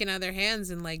literally taken out of their hands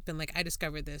and like been like, I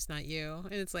discovered this, not you.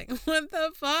 And it's like, what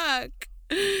the fuck?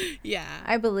 Yeah.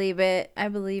 I believe it.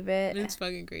 It's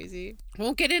fucking crazy.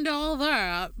 Won't get into all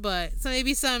that, but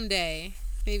maybe someday.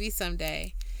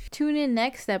 Tune in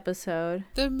next episode.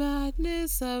 The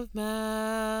madness of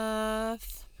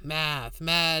math. Math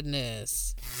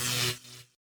madness.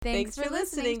 Thanks for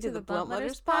listening to the Blunt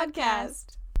Letters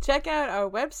Podcast. Check out our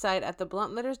website at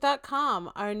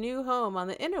thebluntletters.com, our new home on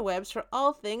the interwebs for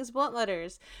all things Blunt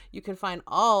Letters. You can find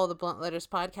all the Blunt Letters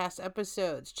podcast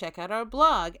episodes, check out our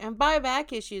blog, and buy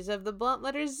back issues of the Blunt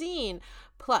Letters zine.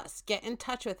 Plus, get in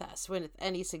touch with us with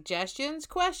any suggestions,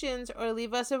 questions, or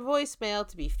leave us a voicemail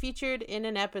to be featured in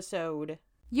an episode.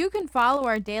 You can follow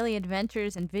our daily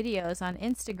adventures and videos on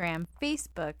Instagram,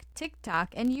 Facebook,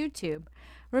 TikTok, and YouTube.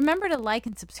 Remember to like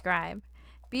and subscribe.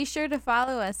 Be sure to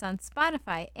follow us on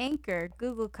Spotify, Anchor,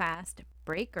 Google Cast,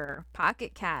 Breaker,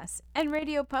 Pocket Cast, and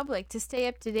Radio Public to stay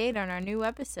up to date on our new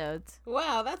episodes.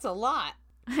 Wow, that's a lot.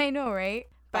 I know, right?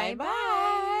 Bye-bye.